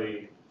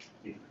arbitrarily.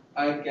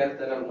 I guess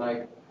then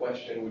my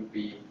question would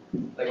be,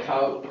 like,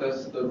 how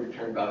does the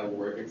return value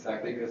work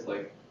exactly? Because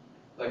like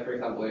for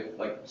example, if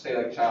like say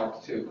like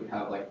child 2 could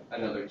have like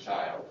another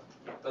child,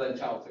 but then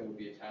child 2 would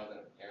be a child and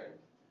a parent.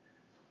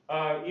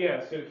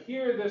 Yeah, so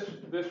here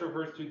this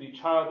refers to the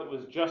child that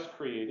was just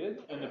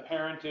created, and the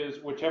parent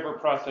is whichever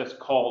process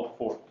called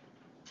fork.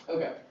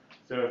 Okay.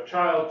 So if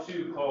child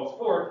 2 calls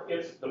fork,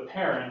 it's the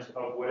parent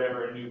of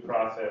whatever new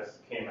process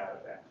came out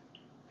of that.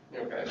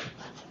 Okay.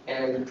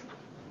 And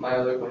my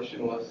other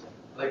question was,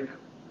 like,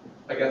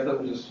 I guess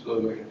I'm just a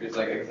little bit confused,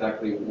 like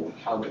exactly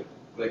how the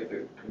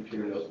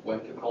computer knows when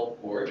to call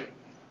fork,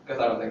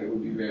 because I don't think it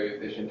would be very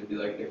efficient to be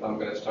like, if I'm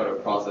going to start a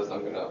process,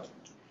 I'm going to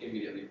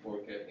immediately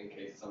fork it in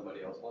case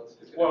somebody else wants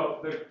to do it. Well,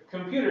 the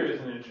computer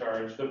isn't in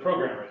charge, the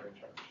programmer is in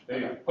charge.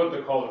 They put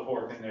the call to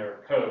fork in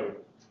their code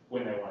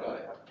when they want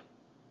it.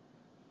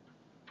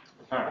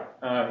 All right,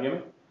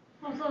 Yemi?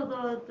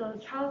 Also, the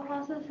child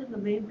process and the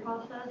main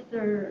process,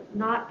 they're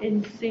not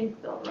in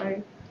sync though,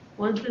 right?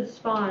 Once it's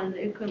spawned,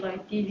 it could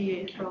like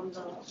deviate from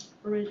the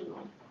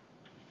original,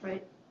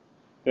 right?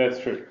 That's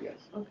true,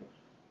 yes. Okay.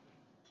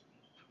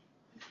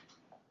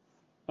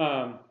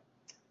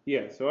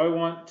 Yeah, so I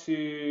want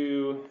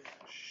to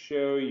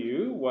show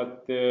you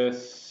what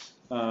this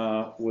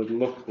would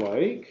look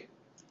like.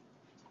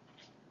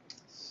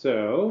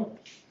 So,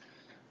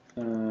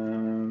 let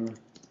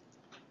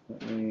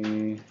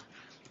me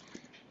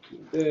do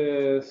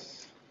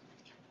this.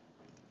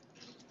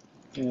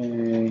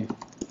 Okay.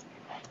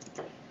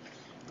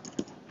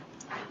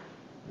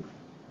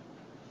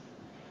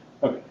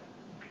 Okay.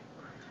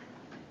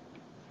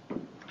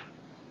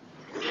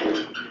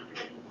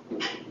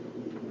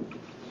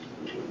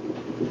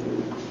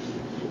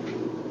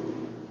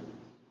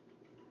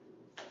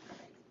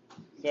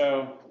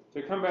 So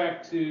to come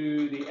back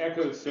to the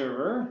echo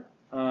server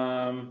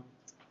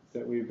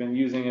that we've been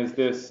using as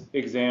this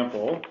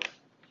example,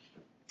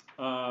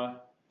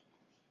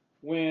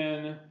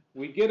 when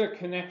we get a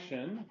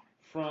connection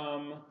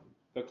from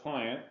the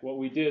client, what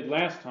we did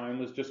last time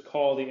was just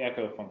call the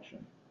echo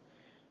function.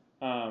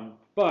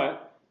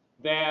 But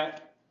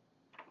that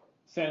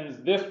sends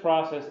this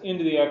process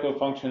into the echo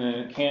function,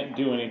 and it can't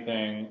do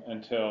anything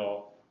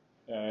until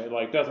it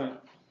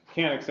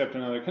can't accept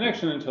another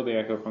connection until the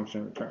echo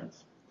function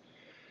returns.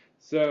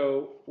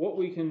 So what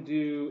we can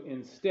do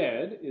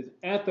instead is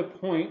at the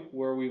point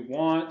where we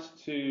want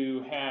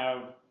to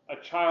have a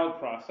child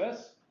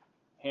process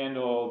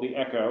handle the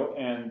echo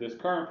and this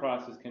current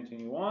process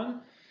continue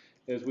on,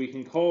 is we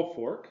can call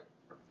fork,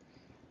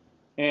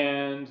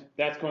 and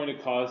that's going to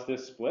cause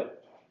this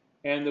split.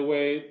 And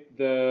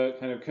the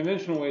kind of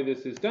conventional way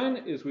this is done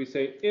is we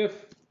say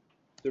if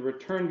the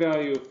return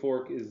value of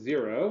fork is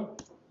 0,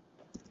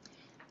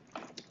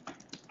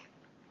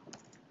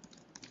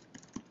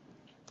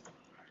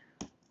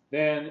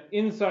 then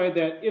inside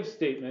that if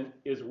statement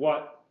is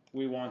what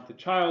we want the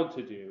child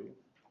to do,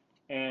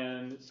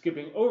 and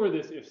skipping over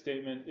this if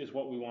statement is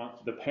what we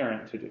want the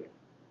parent to do.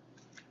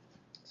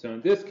 So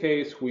in this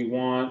case, we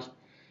want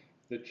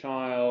the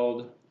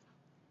child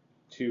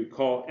to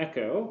call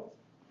echo,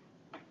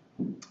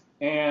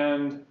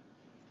 and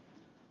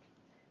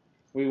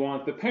we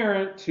want the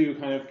parent to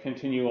kind of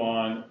continue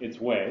on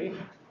its way.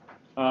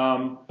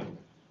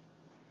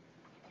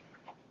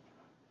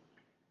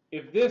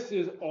 If this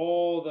is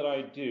all that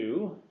I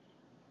do,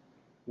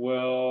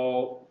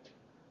 will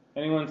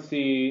anyone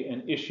see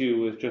an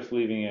issue with just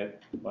leaving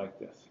it like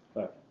this?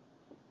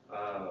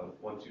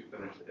 Once you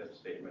finish the if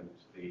statement,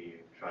 the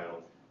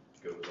child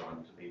goes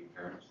on to the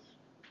parents.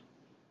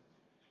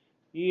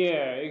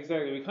 Yeah,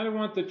 exactly. We kind of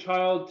want the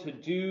child to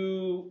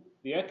do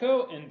the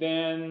echo and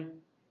then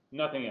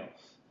nothing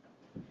else.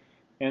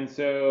 And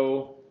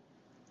so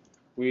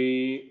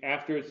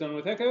after it's done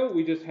with echo,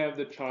 we just have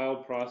the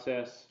child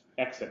process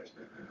exit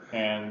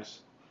and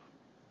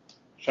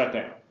shut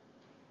down.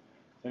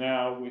 So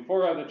now we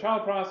fork out the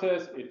child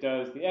process, it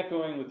does the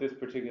echoing with this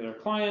particular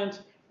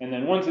client, and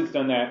then once it's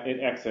done that, it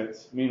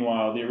exits.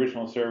 Meanwhile, the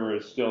original server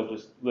is still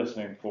just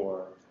listening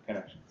for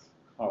connections.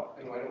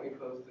 And why don't we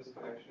close this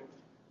connection?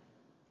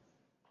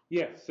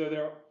 Yes, so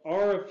there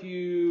are a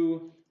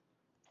few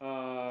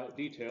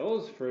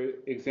details. For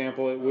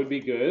example, it would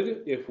be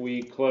good if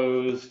we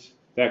closed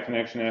that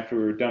connection after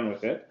we were done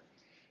with it.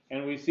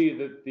 and we see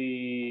that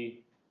the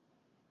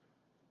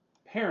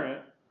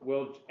parent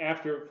will,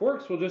 after it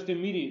forks, will just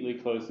immediately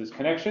close this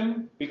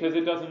connection because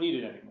it doesn't need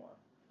it anymore.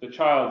 The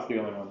child's the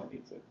only one that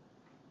needs it.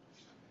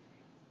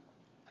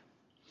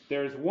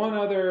 There's one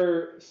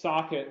other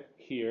socket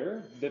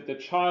here that the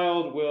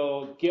child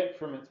will get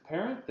from its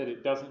parent that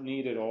it doesn't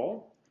need at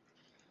all.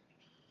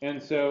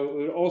 And so it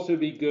would also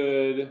be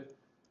good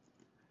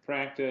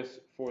practice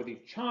for the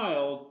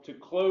child to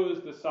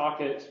close the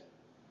socket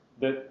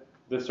that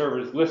the server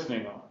is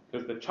listening on,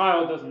 because the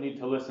child doesn't need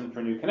to listen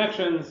for new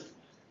connections,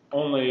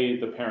 only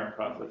the parent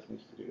process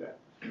needs to do that.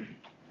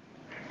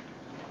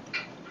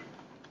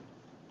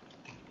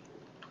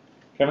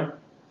 Kevin?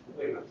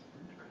 Wait,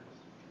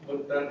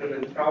 but then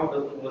if the child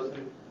doesn't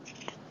listen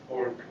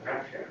for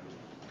connection,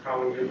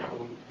 how is it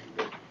going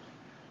to?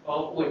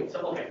 Oh, wait, so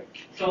okay.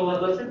 So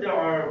let's say there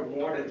are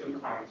more than 2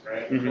 clients,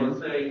 right? Mm-hmm. So let's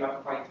say you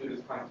have client 2,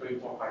 this client 3,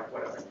 4, 5,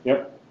 whatever.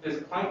 Yep.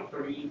 Is client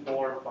 3,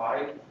 4,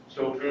 5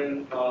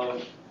 children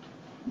of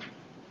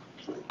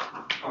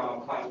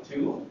client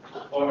 2,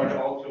 or are they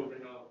all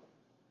children of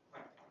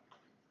client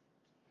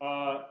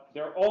 1?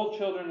 They're all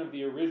children of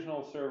the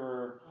original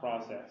server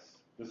process.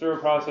 The server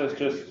process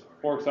just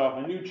forks off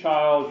a new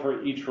child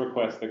for each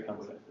request that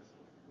comes in.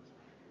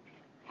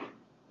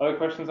 Other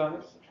questions on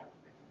this?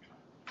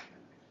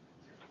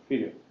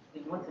 Peter.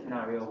 In what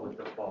scenario would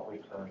the fork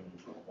return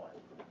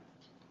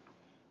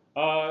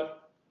 1?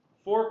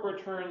 Fork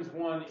returns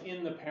 1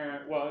 in the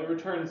parent. Well, it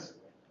returns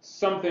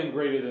something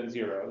greater than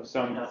 0.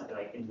 Some. Not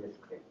like in this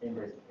case,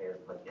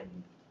 like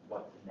in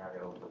what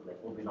scenario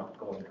would we not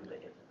go into the if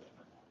statement?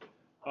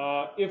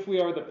 If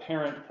we are the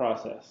parent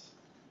process.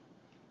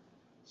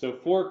 So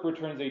fork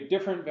returns a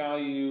different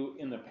value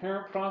in the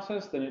parent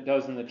process than it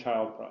does in the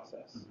child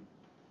process. Mm-hmm.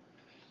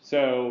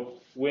 So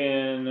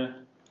when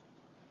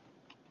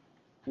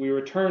we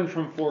return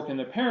from fork in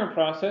the parent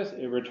process,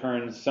 it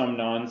returns some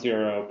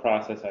non-zero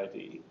process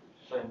ID.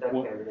 So in that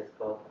case, we just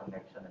close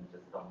connection and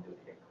just don't do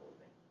the echoing.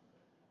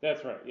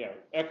 That's right, yeah.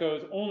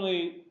 Echoes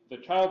only, the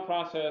child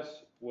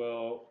process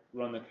will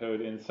run the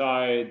code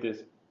inside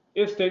this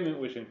if statement,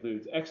 which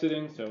includes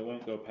exiting, so it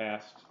won't go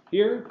past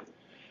here.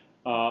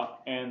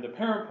 And the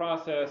parent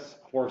process,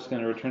 fork's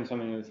going to return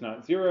something that's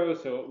not 0,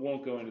 so it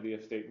won't go into the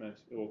if statement.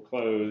 It will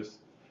close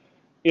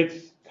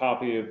its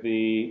copy of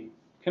the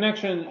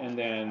connection and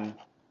then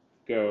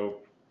go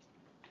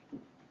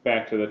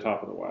back to the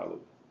top of the while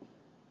loop.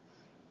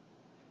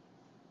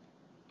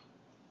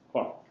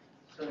 Cool.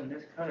 So in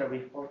this code, are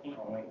we forking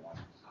only once?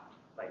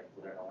 Like,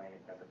 we're only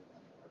every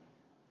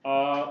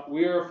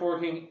we are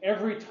forking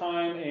every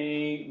time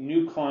a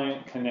new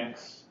client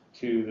connects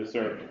to the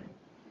server.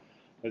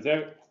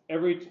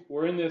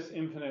 We're in this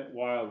infinite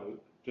while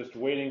loop, just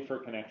waiting for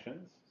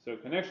connections. So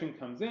connection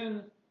comes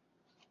in,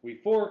 we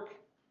fork,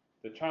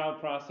 the child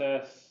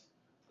process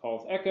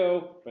calls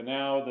echo, but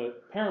now the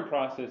parent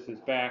process is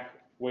back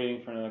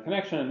waiting for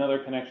another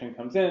connection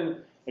comes in,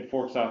 it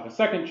forks off a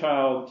second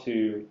child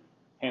to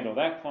handle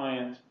that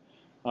client.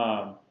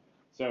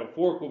 So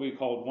fork will be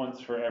called once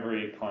for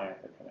every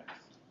client that connects.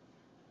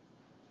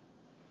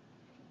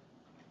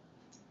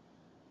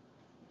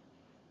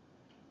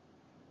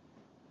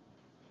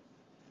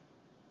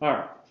 All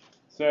right,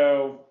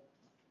 so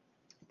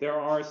there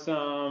are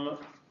some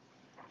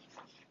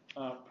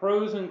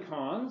pros and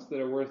cons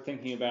that are worth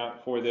thinking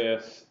about for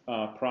this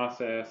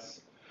process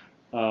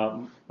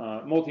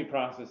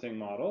multiprocessing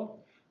model.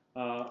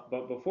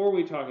 But before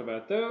we talk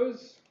about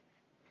those,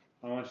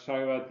 I want to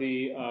talk about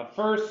the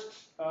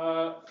first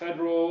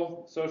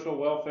federal social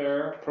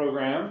welfare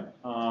program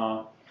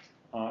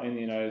in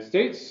the United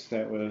States.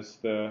 That was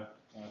the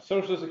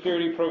Social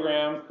Security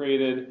program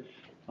created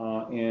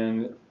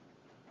in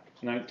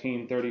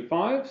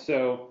 1935.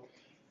 So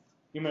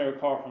you may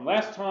recall from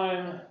last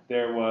time,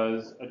 there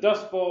was a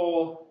Dust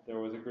Bowl, there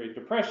was a Great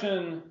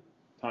Depression,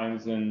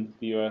 times in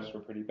the US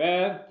were pretty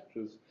bad,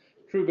 which was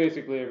true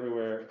basically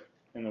everywhere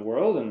in the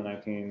world in the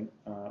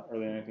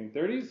early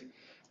 1930s.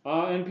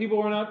 And people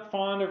were not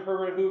fond of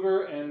Herbert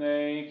Hoover, and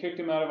they kicked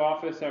him out of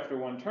office after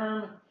one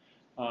term.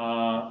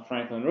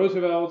 Franklin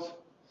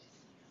Roosevelt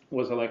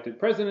was elected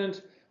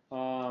president,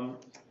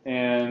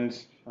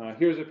 and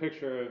here's a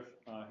picture of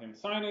him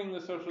signing the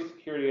Social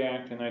Security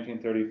Act in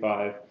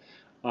 1935.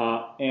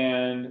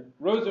 And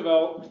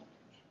Roosevelt's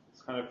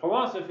kind of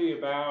philosophy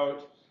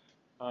about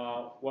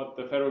what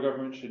the federal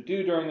government should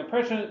do during the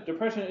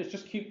Depression is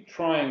just keep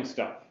trying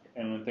stuff.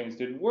 And when things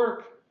didn't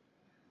work,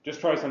 just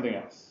try something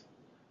else.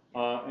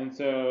 And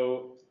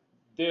so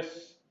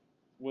this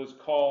was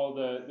called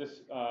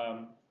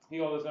he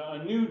called this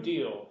a New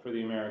Deal for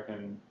the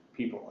American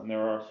people. And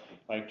there are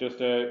like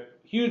just a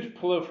huge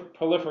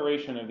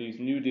proliferation of these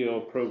New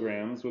Deal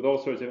programs with all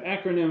sorts of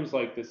acronyms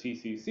like the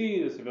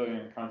CCC, the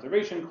Civilian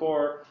Conservation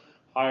Corps,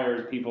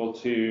 hired people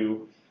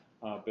to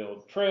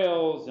build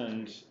trails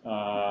and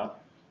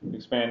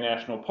expand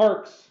national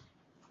parks,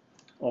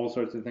 all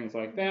sorts of things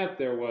like that.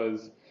 There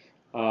was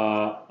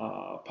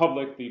the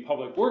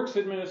Public Works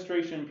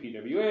Administration,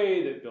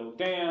 PWA, that built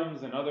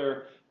dams and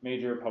other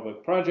major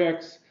public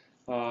projects.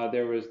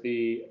 There was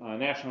the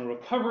National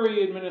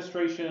Recovery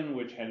Administration,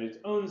 which had its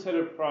own set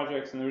of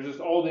projects, and there was just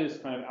all this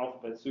kind of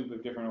alphabet soup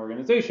of different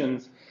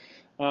organizations.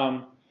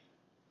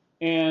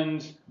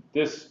 And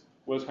this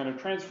was kind of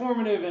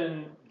transformative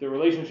in the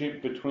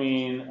relationship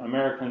between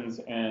Americans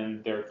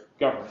and their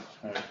government.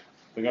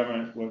 The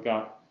government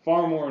got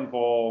far more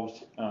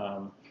involved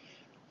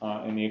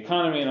in the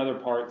economy and other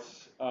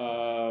parts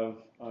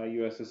of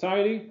U.S.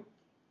 society.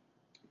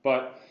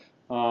 But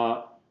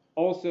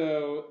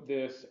also,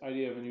 this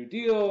idea of a New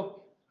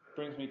Deal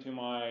brings me to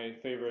my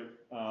favorite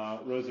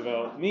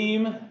Roosevelt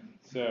meme.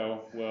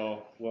 So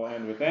we'll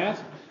end with that.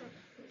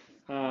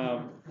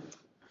 All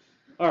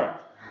right.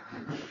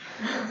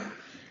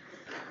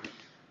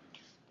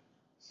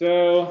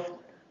 So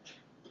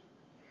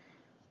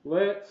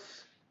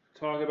let's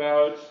talk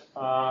about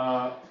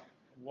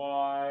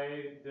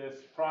why this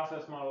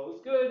process model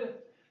is good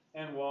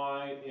and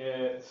why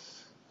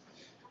it's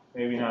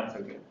maybe not so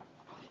good.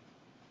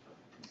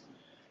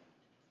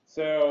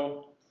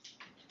 So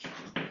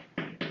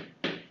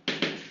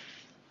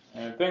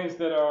things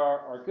that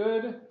are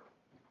good.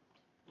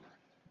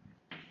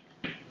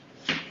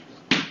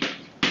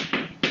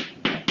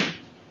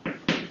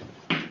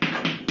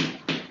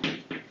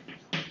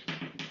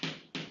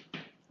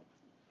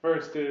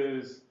 First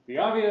is the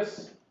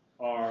obvious.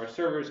 Our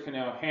servers can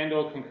now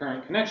handle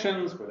concurrent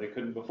connections where they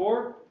couldn't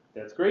before.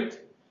 That's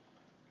great.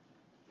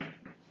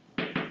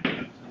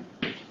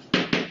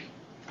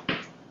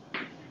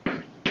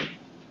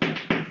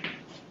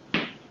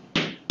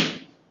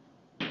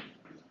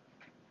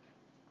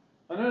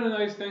 Another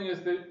nice thing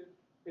is that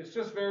it's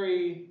just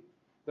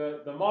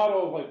the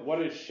model of like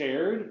what is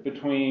shared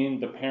between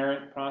the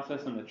parent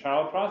process and the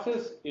child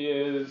process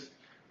is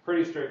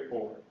pretty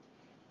straightforward.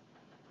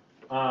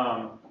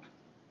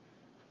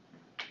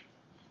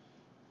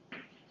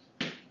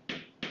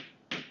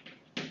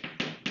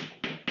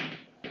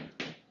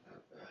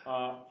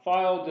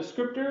 File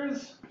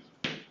descriptors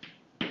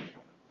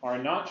are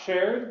not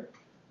shared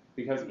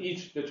because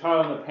the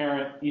child and the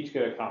parent each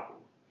get a copy.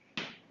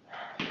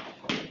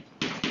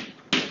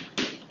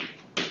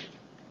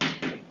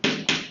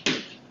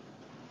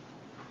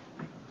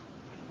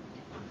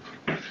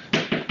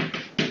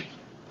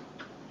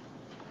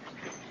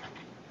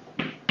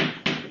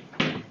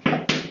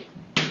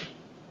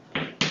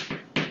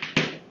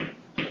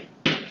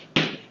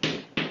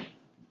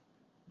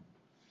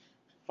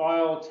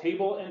 File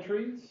table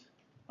entries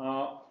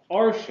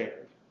are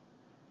shared.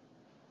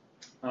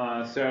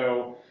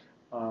 So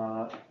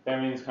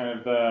that means kind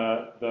of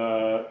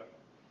the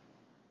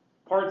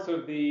parts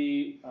of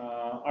the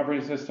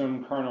operating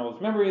system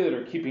kernel's memory that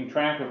are keeping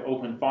track of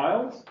open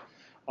files.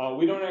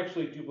 We don't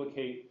actually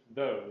duplicate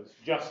those,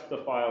 just the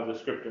file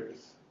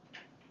descriptors.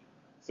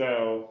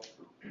 So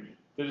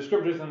the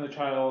descriptors in the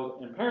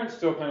child and parent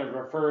still kind of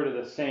refer to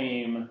the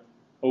same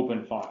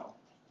open file.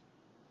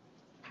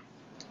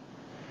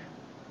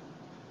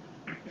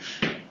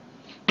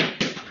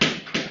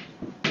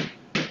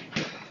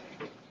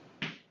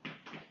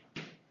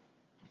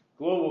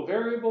 Global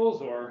variables,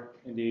 or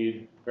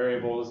indeed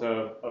variables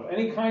of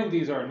any kind,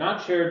 these are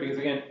not shared because,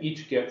 again,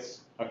 each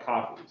gets a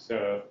copy.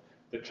 So if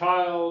the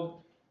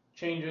child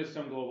changes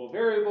some global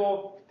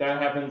variable, that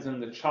happens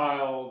in the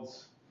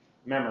child's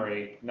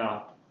memory,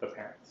 not the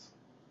parent's.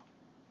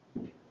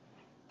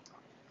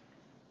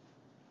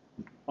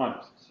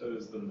 Honest. So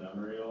is the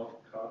memory all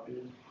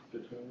copied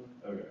between them?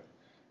 Okay.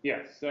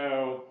 Yes,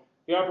 so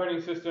the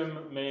operating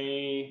system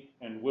may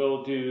and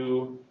will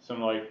do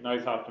some like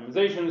nice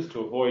optimizations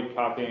to avoid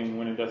copying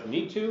when it doesn't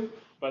need to,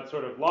 but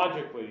sort of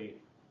logically,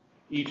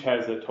 each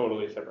has a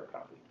totally separate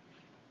copy.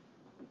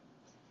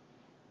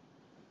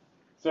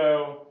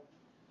 So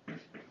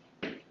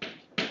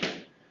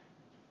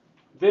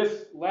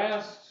this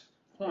last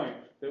point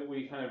that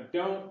we kind of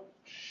don't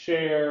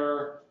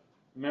share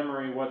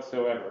memory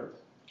whatsoever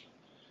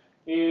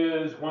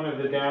is one of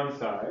the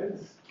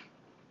downsides.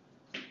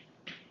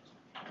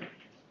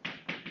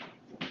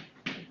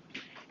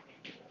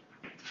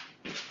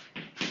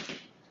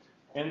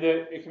 And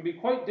that it can be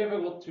quite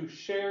difficult to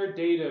share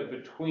data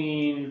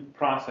between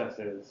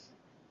processes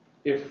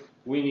if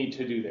we need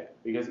to do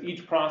that, because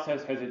each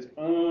process has its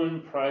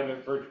own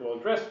private virtual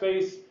address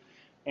space,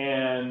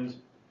 and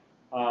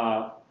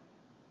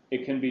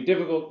it can be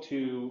difficult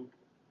to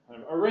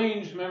kind of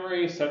arrange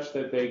memory such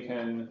that they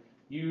can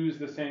use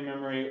the same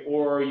memory,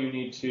 or you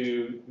need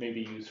to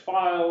maybe use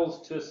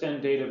files to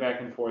send data back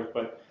and forth.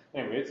 But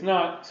anyway, it's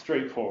not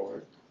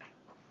straightforward.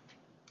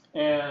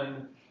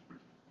 And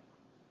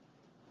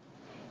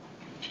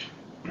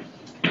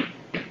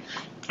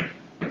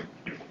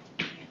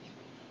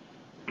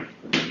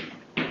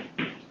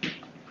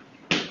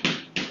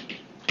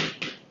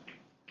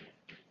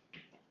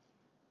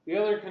the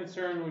other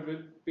concern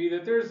would be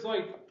that there's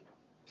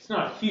it's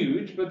not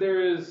huge, but there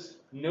is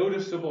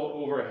noticeable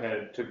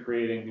overhead to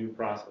creating new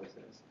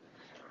processes.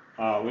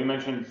 We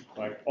mentioned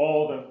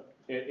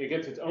it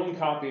gets its own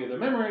copy of the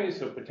memory,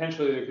 so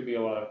potentially there could be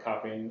a lot of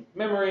copying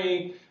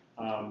memory.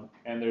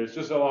 And there's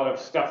just a lot of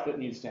stuff that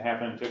needs to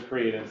happen to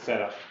create and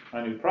set up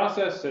a new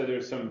process, so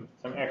there's some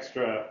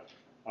extra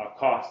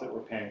costs that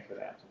we're paying for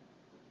that.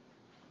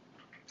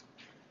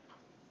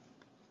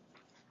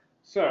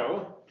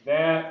 So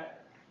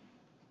that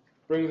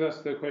brings us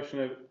to the question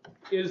of,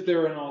 is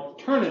there an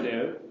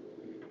alternative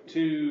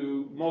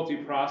to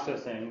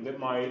multiprocessing that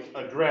might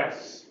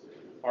address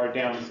our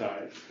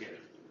downsides here?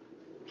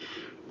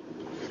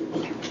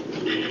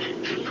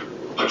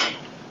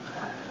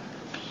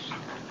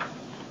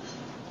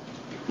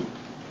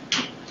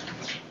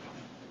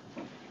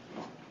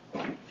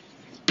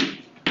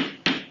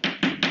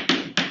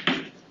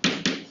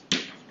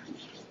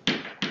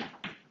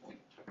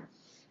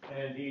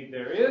 And indeed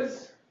there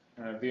is.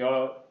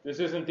 This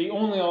isn't the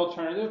only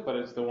alternative, but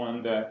it's the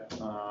one that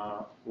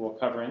we'll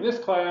cover in this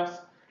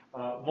class,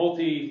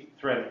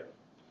 multi-threading.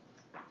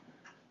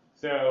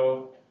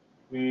 So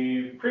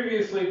we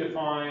previously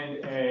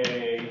defined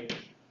a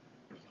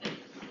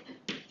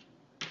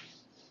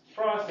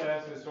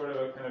process as sort of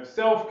a kind of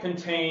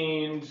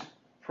self-contained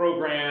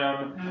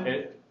program.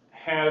 It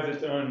has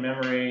its own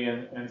memory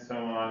and so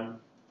on.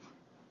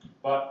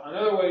 But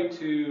another way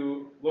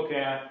to look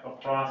at a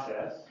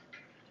process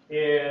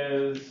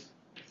is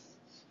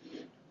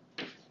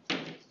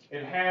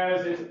it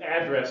has its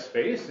address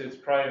space, its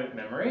private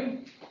memory,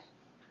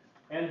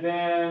 and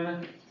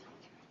then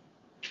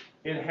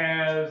it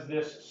has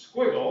this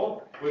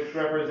squiggle, which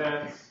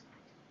represents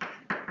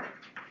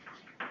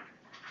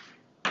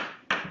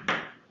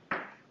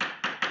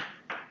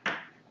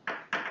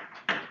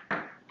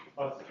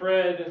a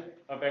thread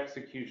of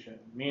execution,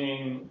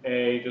 meaning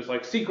a just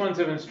like sequence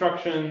of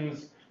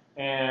instructions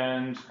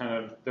and kind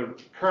of the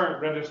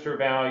current register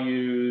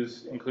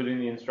values, including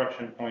the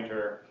instruction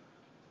pointer.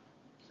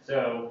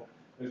 So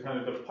there's kind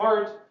of the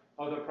part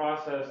of the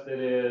process that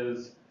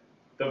is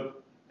the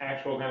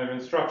actual kind of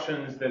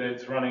instructions that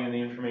it's running and the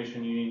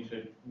information you need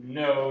to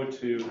know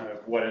to kind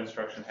of what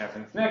instruction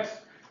happens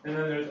next. And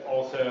then there's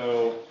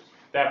also,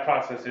 that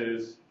process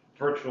is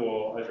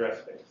virtual address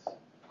space.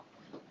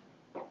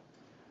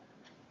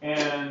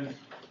 And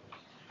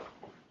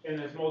in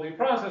this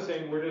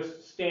multiprocessing, we're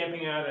just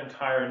stamping out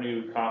entire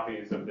new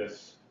copies of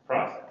this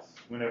process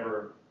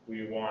whenever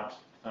we want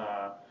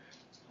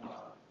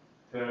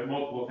the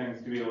multiple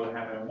things to be able to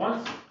happen at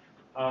once.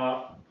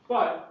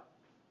 But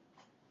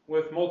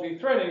with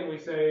multi-threading, we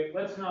say,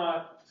 let's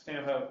not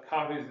stamp out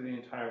copies of the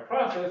entire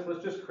process,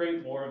 let's just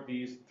create more of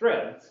these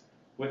threads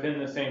within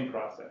the same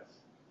process.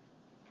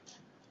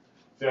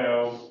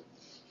 So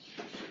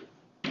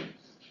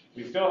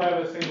we still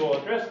have a single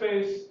address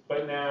space,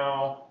 but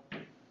now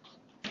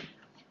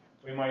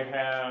we might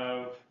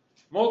have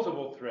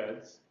multiple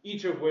threads,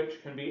 each of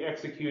which can be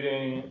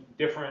executing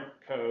different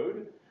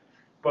code,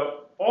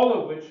 but all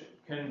of which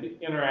can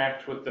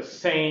interact with the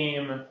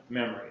same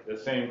memory, the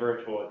same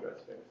virtual address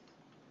space.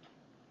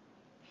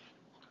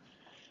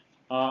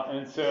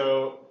 And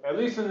so, at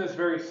least in this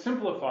very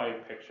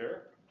simplified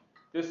picture,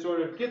 this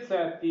sort of gets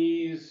at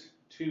these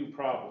two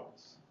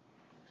problems.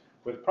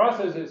 With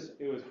processes,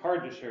 it was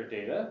hard to share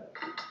data,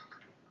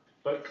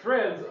 but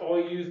threads all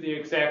use the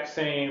exact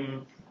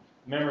same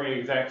memory,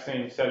 exact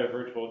same set of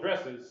virtual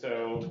addresses,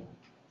 so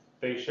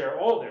they share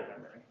all their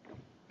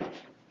memory.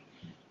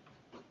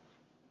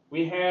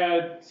 We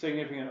had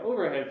significant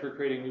overhead for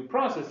creating new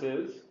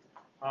processes,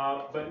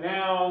 but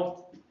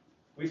now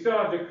we still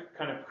have to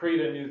kind of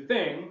create a new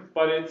thing,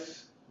 but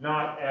it's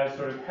not as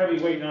sort of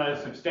heavyweight, not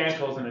as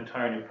substantial as an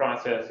entire new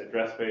process,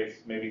 address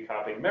space, maybe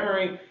copying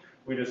memory.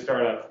 We just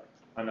start up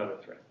another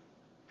thread.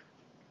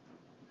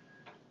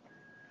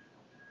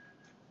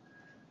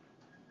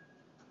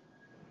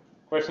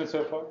 Questions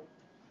so far?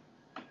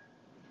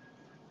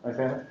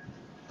 Isaiah?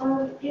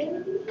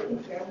 In the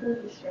example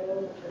you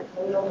showed with the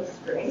code on the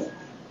screen,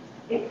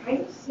 it kind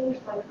of seems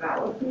like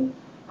that would be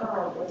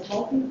like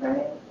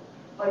multi-threaded.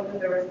 Like that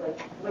there was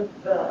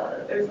like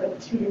there's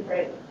like two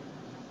different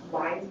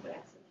lines of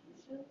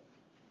execution.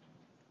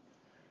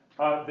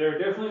 There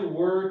definitely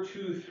were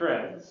two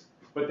threads,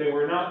 but they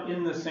were not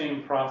in the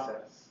same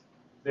process.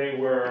 They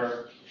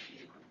were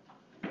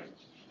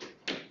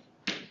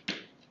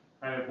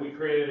kind of, we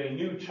created a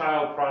new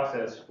child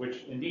process,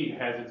 which indeed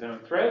has its own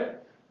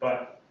thread,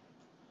 but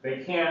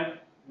they can't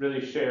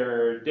really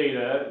share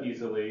data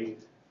easily,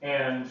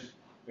 and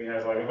we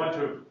have like a bunch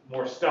of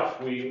more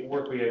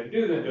work we had to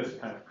do than just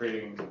kind of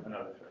creating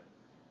another thread.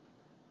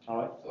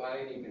 Alex? So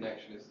adding a new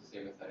connection is the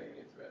same as adding a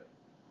new thread.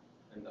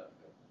 And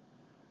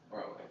or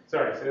am I?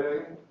 Sorry, say that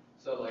again?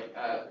 So like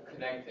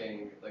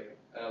connecting, like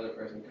another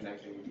person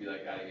connecting would be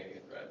like adding a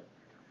new thread.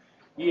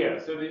 Yeah,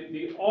 so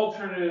the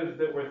alternative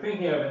that we're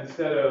thinking of,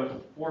 instead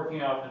of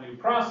forking out the new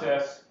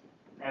process,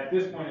 at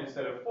this point,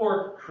 instead of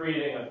fork,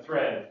 creating a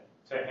thread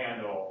to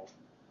handle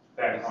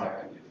that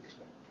content.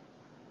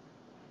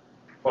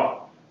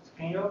 Well,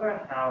 Can you go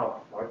over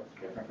how a fork is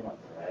different from a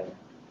thread?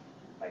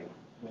 Like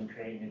when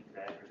creating a new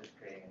thread versus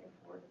creating a new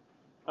fork?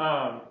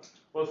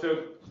 Well,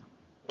 so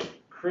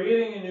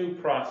creating a new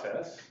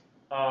process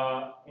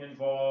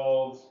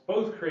involves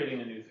both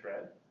creating a new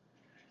thread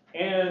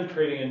and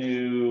creating a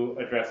new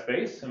address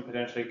space and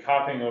potentially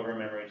copying over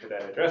memory to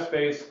that address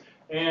space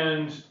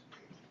and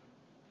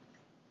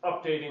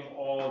updating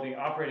all the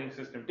operating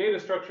system data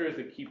structures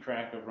that keep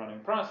track of running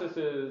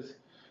processes.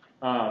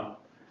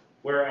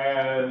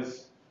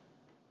 Whereas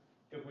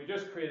if we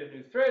just create a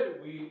new thread,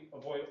 we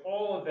avoid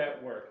all of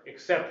that work,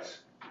 except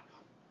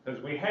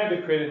because we had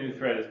to create a new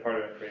thread as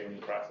part of creating a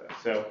new process.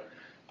 So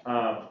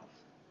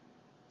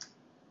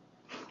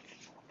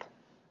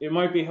it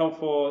might be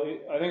helpful.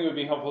 I think it would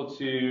be helpful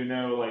to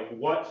know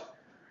what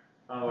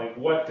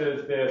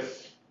does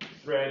this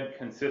thread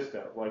consist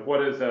of? Like what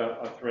does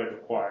a thread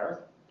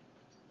require?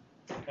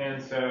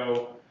 And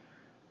so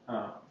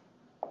a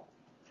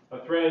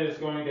thread is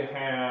going to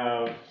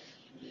have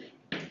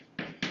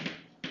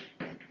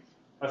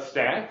a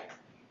stack,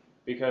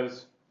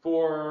 because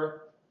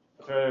for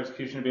a thread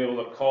execution to be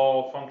able to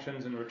call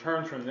functions and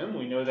return from them,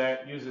 we know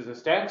that uses a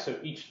stack, so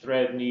each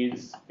thread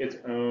needs its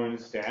own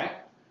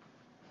stack.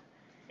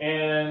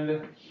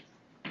 And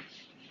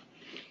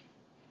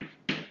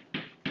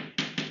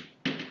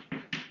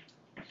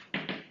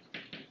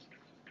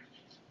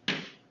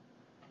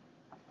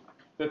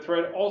the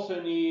thread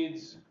also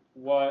needs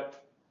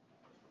what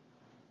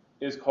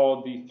is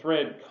called the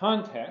thread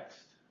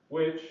context,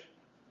 which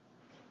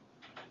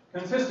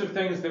consists of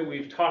things that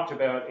we've talked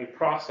about a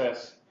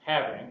process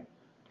having,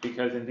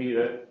 because indeed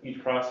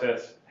each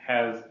process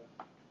has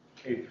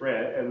a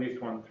thread, at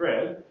least one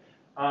thread.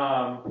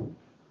 But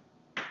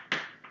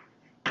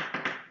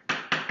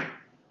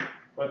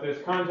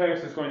this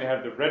context is going to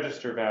have the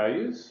register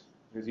values,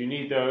 because you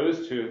need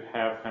those to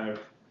have kind of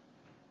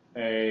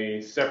a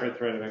separate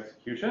thread of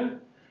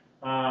execution.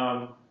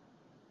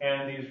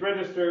 And these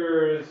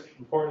registers,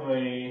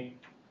 importantly,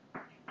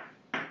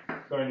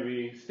 going to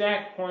be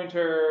stack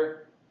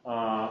pointer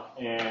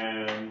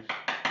and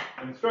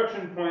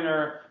instruction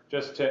pointer,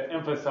 just to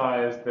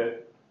emphasize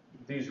that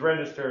these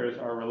registers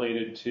are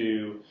related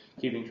to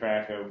keeping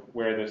track of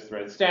where this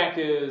thread stack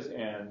is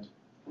and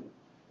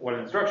what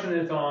instruction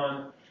it's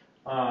on.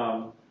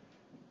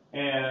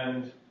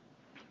 And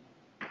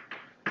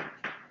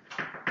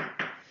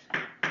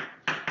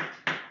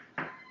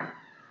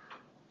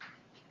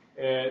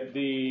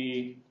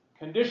the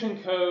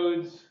condition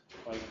codes,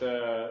 like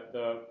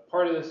the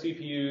part of the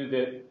CPU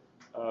that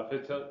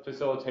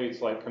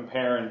facilitates like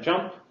compare and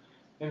jump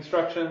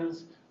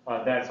instructions,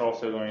 that's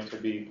also going to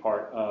be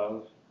part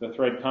of the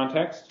thread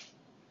context.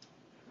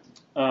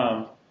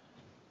 And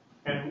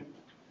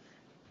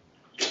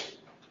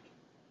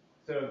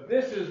so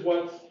this is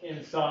what's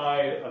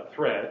inside a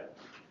thread.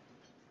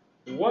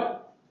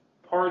 What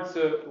parts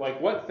of,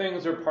 like what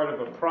things are part of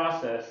a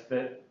process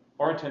that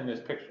aren't in this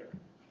picture?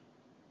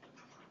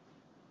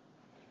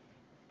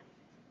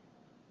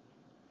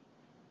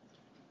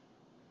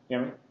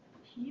 Yeah.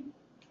 Heap?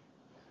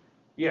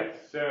 Yes,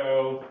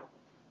 so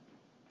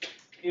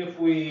if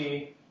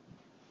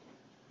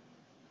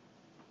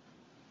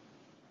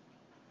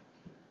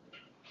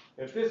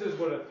this is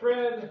what a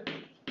thread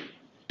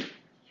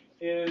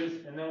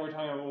is, and then we're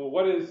talking about, well,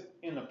 what is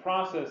in the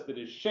process that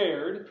is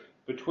shared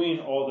between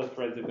all the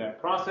threads of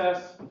that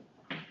process?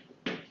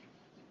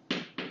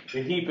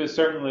 The heap is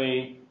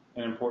certainly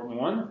an important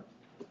one.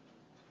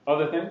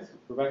 Other things,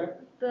 Rebecca?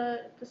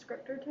 The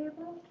descriptor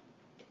table?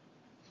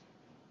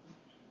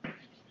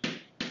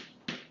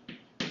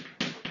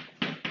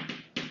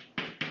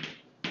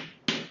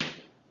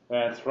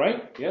 That's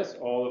right, yes,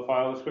 all the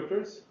file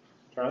descriptors.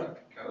 Charlie?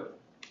 Code.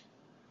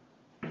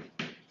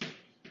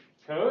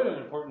 Code, an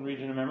important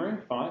region of memory,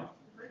 fine.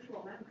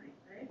 Virtual memory,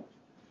 right?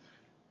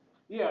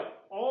 Yeah,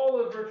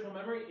 all of virtual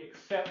memory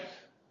except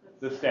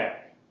the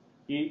stack.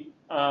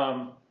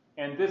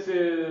 And this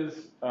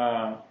is,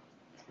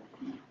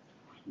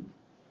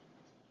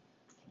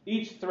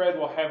 each thread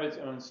will have its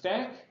own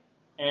stack,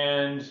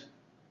 and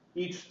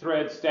each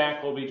thread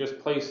stack will be just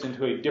placed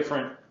into a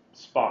different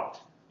spot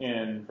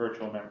in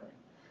virtual memory.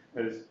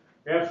 Because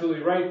you're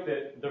absolutely right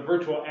that the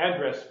virtual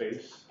address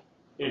space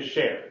is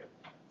shared.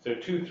 So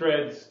two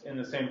threads in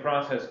the same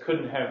process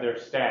couldn't have their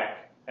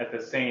stack at the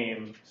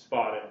same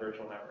spot in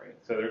virtual memory.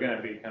 So they're going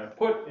to be kind of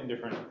put in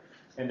different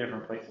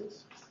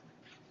places.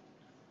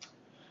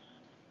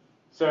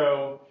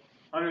 So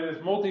under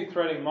this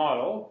multi-threading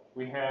model,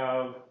 we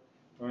have,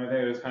 I think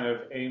it was kind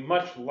of a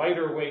much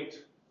lighter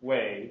weight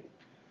way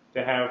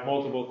to have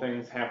multiple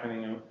things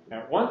happening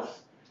at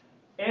once,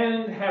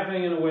 and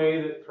happening in a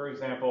way that, for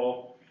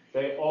example,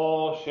 they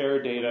all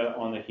share data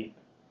on the heap.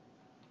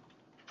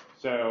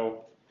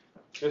 So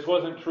this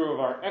wasn't true of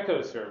our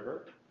Echo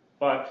server,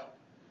 but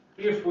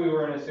if we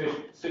were in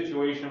a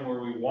situation where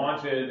we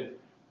wanted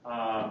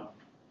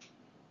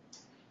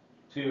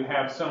to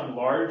have some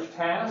large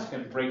task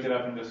and break it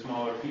up into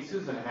smaller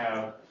pieces and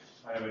have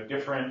a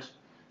different,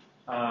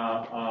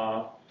 and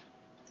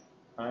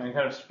kind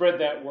of spread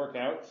that work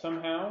out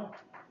somehow,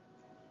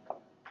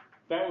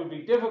 that would be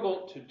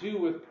difficult to do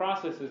with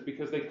processes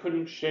because they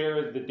couldn't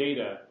share the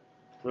data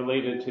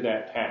related to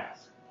that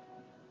task.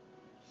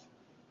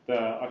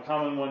 A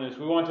common one is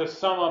we want to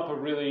sum up a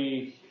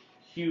really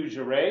huge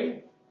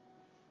array,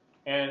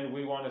 and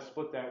we want to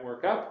split that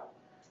work up.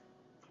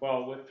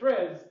 Well, with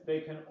threads,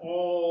 they can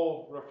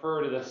all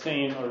refer to the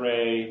same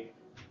array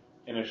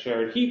in a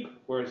shared heap,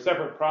 whereas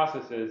separate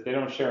processes, they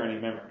don't share any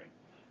memory.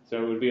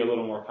 So it would be a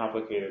little more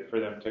complicated for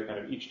them to kind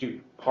of each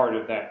do part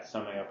of that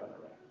summing up an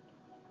array.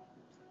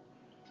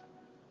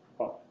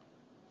 Well,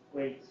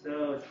 Wait,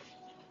 so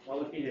what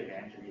would be the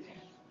advantage of using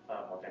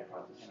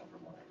multiprocessing over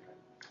multithread?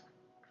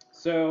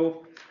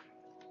 So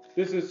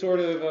this is sort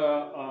of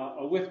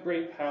a with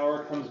great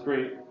power comes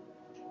great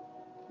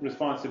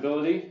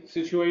responsibility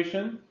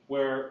situation,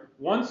 where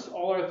once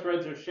all our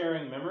threads are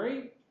sharing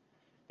memory,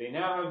 they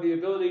now have the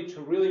ability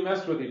to really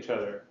mess with each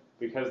other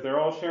because they're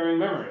all sharing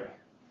memory.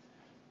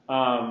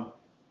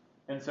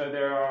 And so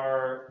there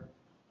are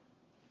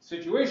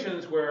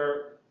situations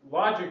where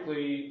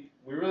logically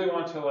we really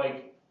want to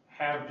like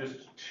have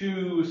just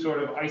two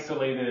sort of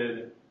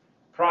isolated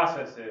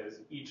processes,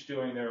 each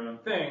doing their own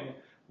thing,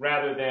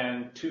 rather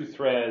than two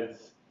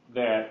threads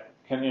that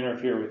can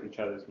interfere with each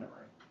other's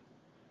memory.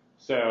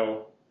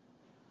 So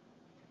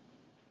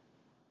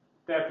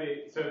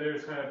so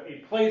there's kind of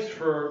a place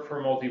for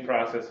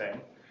multiprocessing.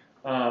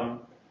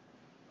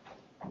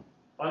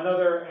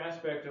 Another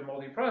aspect of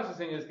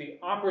multiprocessing is the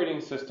operating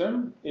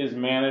system is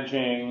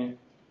managing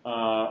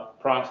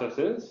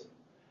processes,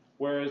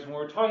 whereas when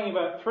we're talking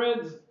about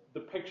threads, the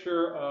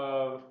picture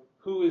of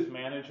who is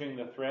managing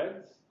the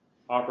threads,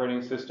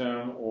 operating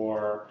system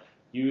or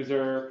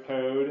user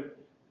code,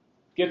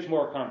 gets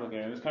more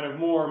complicated. There's kind of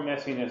more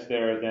messiness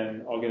there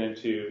than I'll get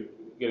into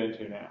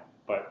now.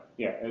 But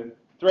yeah,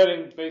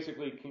 threading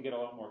basically can get a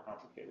lot more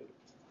complicated.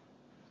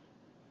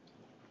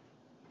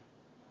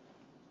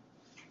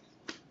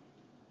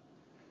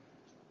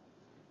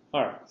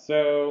 All right,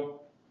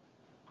 so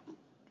I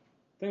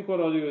think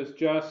what I'll do is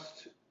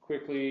just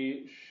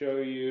quickly show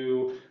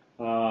you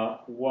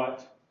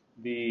what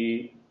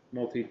the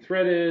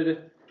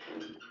multi-threaded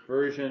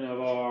version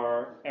of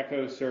our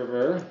Echo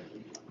server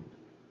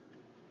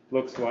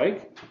looks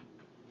like.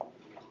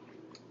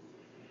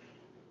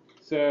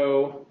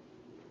 So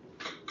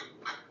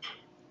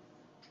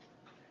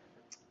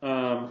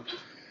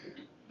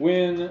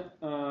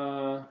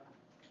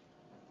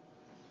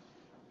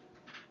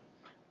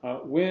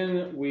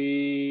when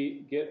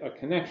we get a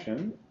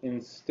connection,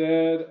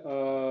 instead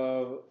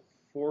of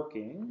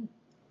forking,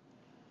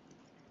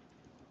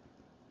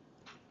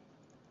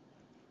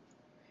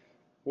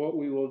 what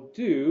we will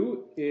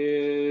do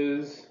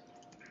is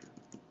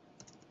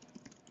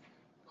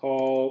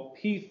call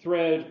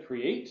pthread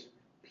create.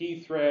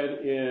 Pthread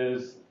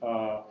is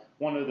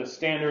one of the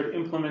standard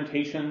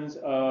implementations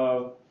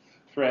of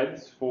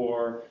threads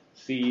for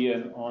C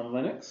and on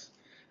Linux.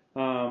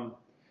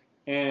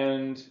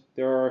 And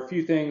there are a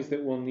few things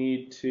that we'll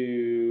need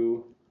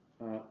to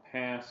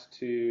pass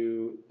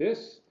to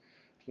this.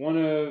 One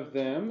of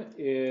them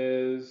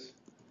is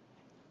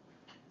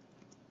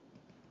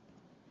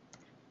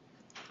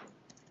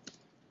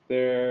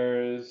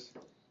there's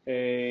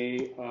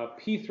a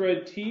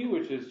pthread t,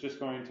 which is just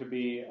going to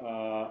be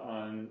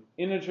an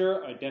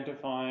integer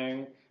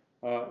identifying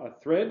a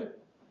thread.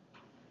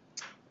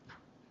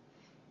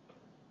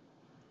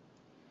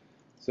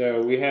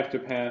 So we have to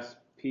pass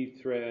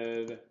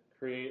pthread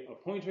create a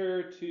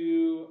pointer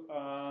to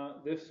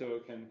this so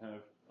it can kind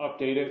of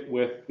update it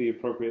with the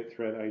appropriate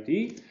thread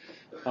ID.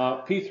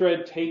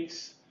 Pthread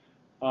takes,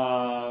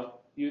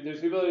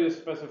 there's the ability to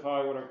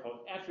specify what are called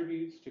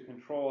attributes to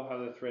control how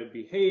the thread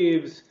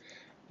behaves.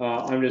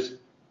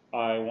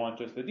 I want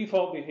just the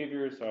default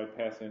behavior, so I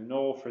pass in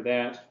null for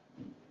that.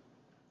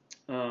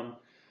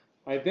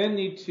 I then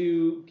need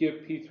to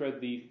give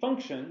pthread the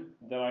function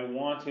that I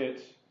want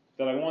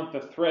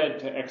the thread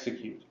to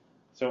execute.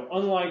 So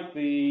unlike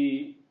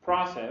the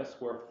process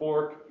where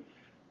fork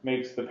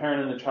makes the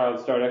parent and the child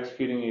start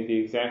executing at the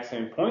exact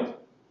same point,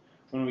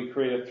 when we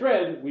create a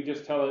thread, we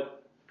just tell it,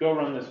 go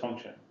run this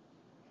function.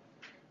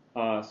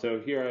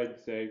 So here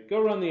I'd say,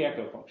 go run the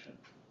echo function.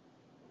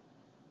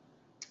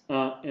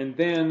 And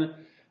then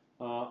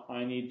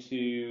I need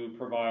to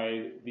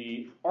provide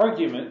the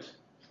argument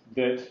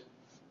that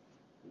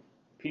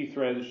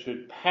pthread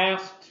should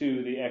pass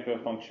to the echo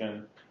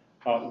function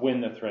when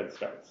the thread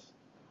starts.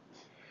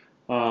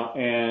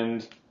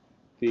 And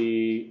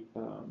the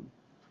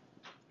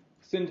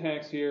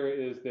syntax here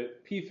is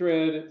that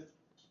pthread,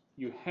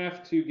 you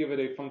have to give it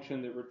a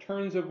function that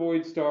returns a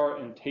void star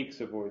and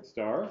takes a void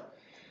star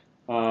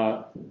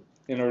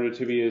in order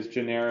to be as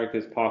generic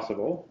as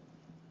possible.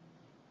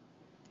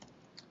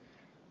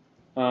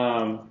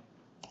 And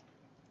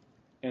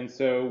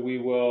so we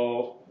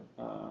will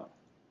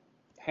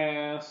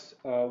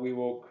we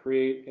will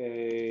create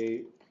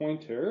a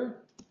pointer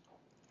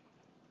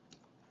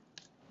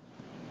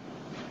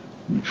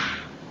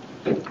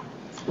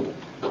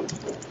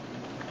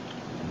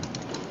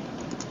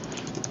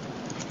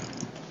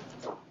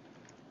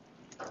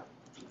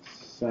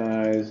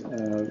size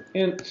of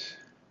int.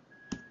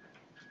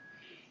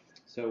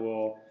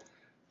 So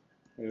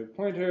we have a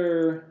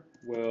pointer,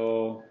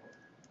 we'll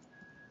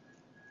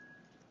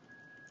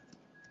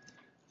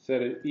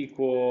set it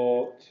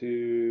equal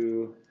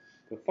to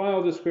the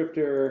file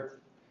descriptor,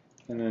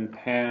 and then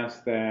pass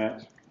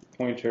that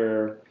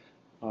pointer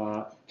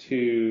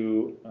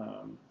to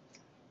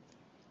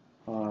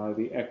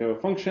the echo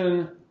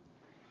function,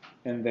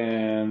 and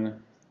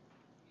then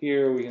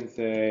here we can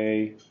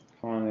say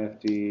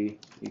confd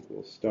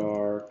equals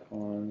star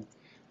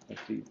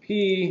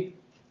confdp,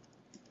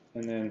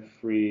 and then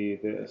free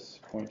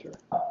this pointer.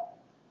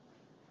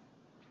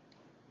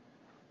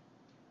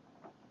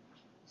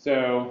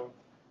 So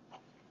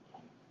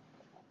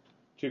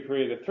to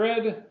create a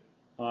thread,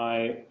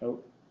 I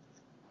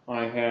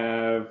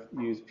have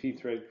used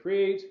pthread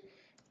create,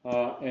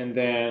 and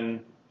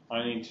then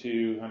I need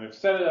to kind of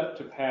set it up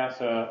to pass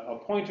a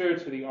pointer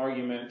to the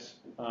argument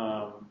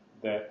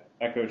that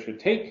echo should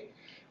take.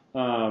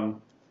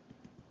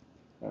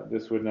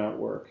 This would not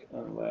work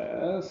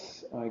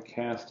unless I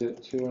cast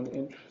it to an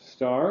int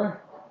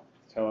star,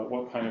 tell it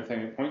what kind of thing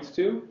it points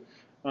to.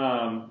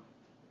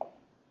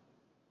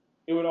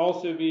 It would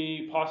also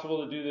be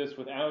possible to do this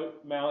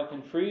without malloc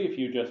and free if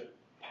you just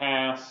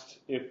passed,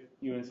 if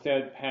you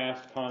instead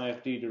passed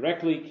confd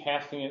directly,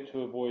 casting it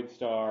to a void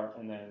star,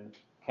 and then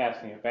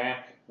casting it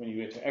back when you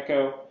get to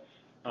echo.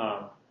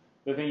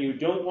 The thing you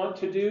don't want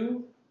to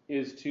do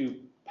is to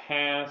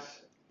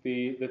pass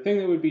the thing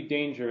that would be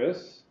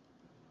dangerous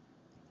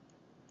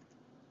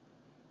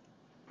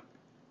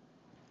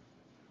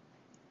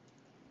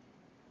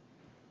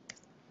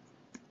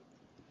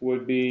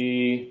would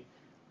be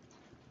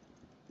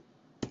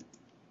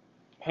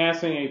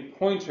passing a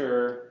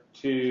pointer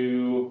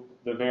to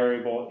the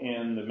variable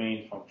in the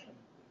main function.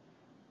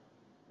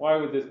 Why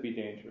would this be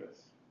dangerous?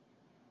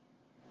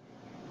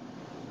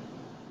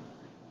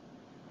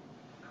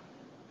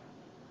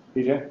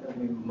 PJ?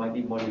 We might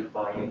be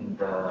modifying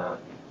the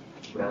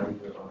value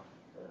of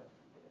the.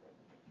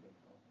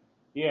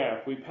 Yeah,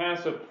 if we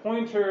pass a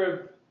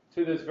pointer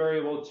to this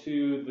variable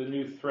to the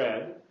new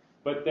thread,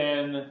 but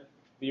then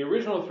the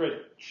original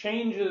thread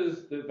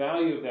changes the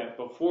value of that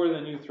before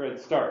the new thread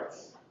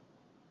starts,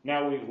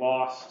 now we've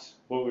lost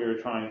what we were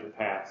trying to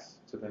pass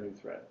to the new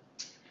thread.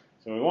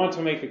 So we want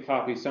to make a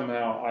copy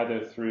somehow,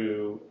 either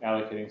through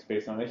allocating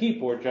space on the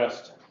heap or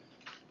just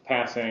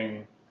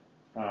passing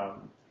the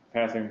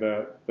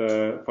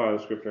file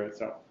descriptor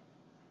itself.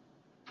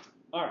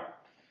 All right,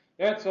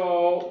 that's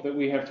all that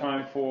we have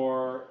time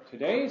for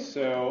today.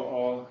 So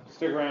I'll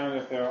stick around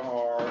if there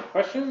are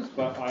questions,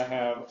 but I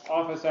have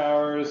office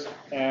hours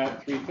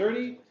at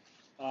 3:30.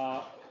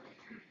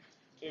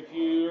 If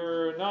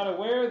you're not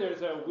aware,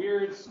 there's a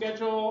weird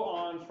schedule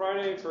on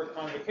Friday for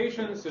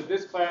convocations. So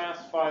this class,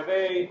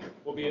 5A,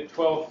 will be at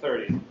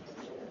 12:30.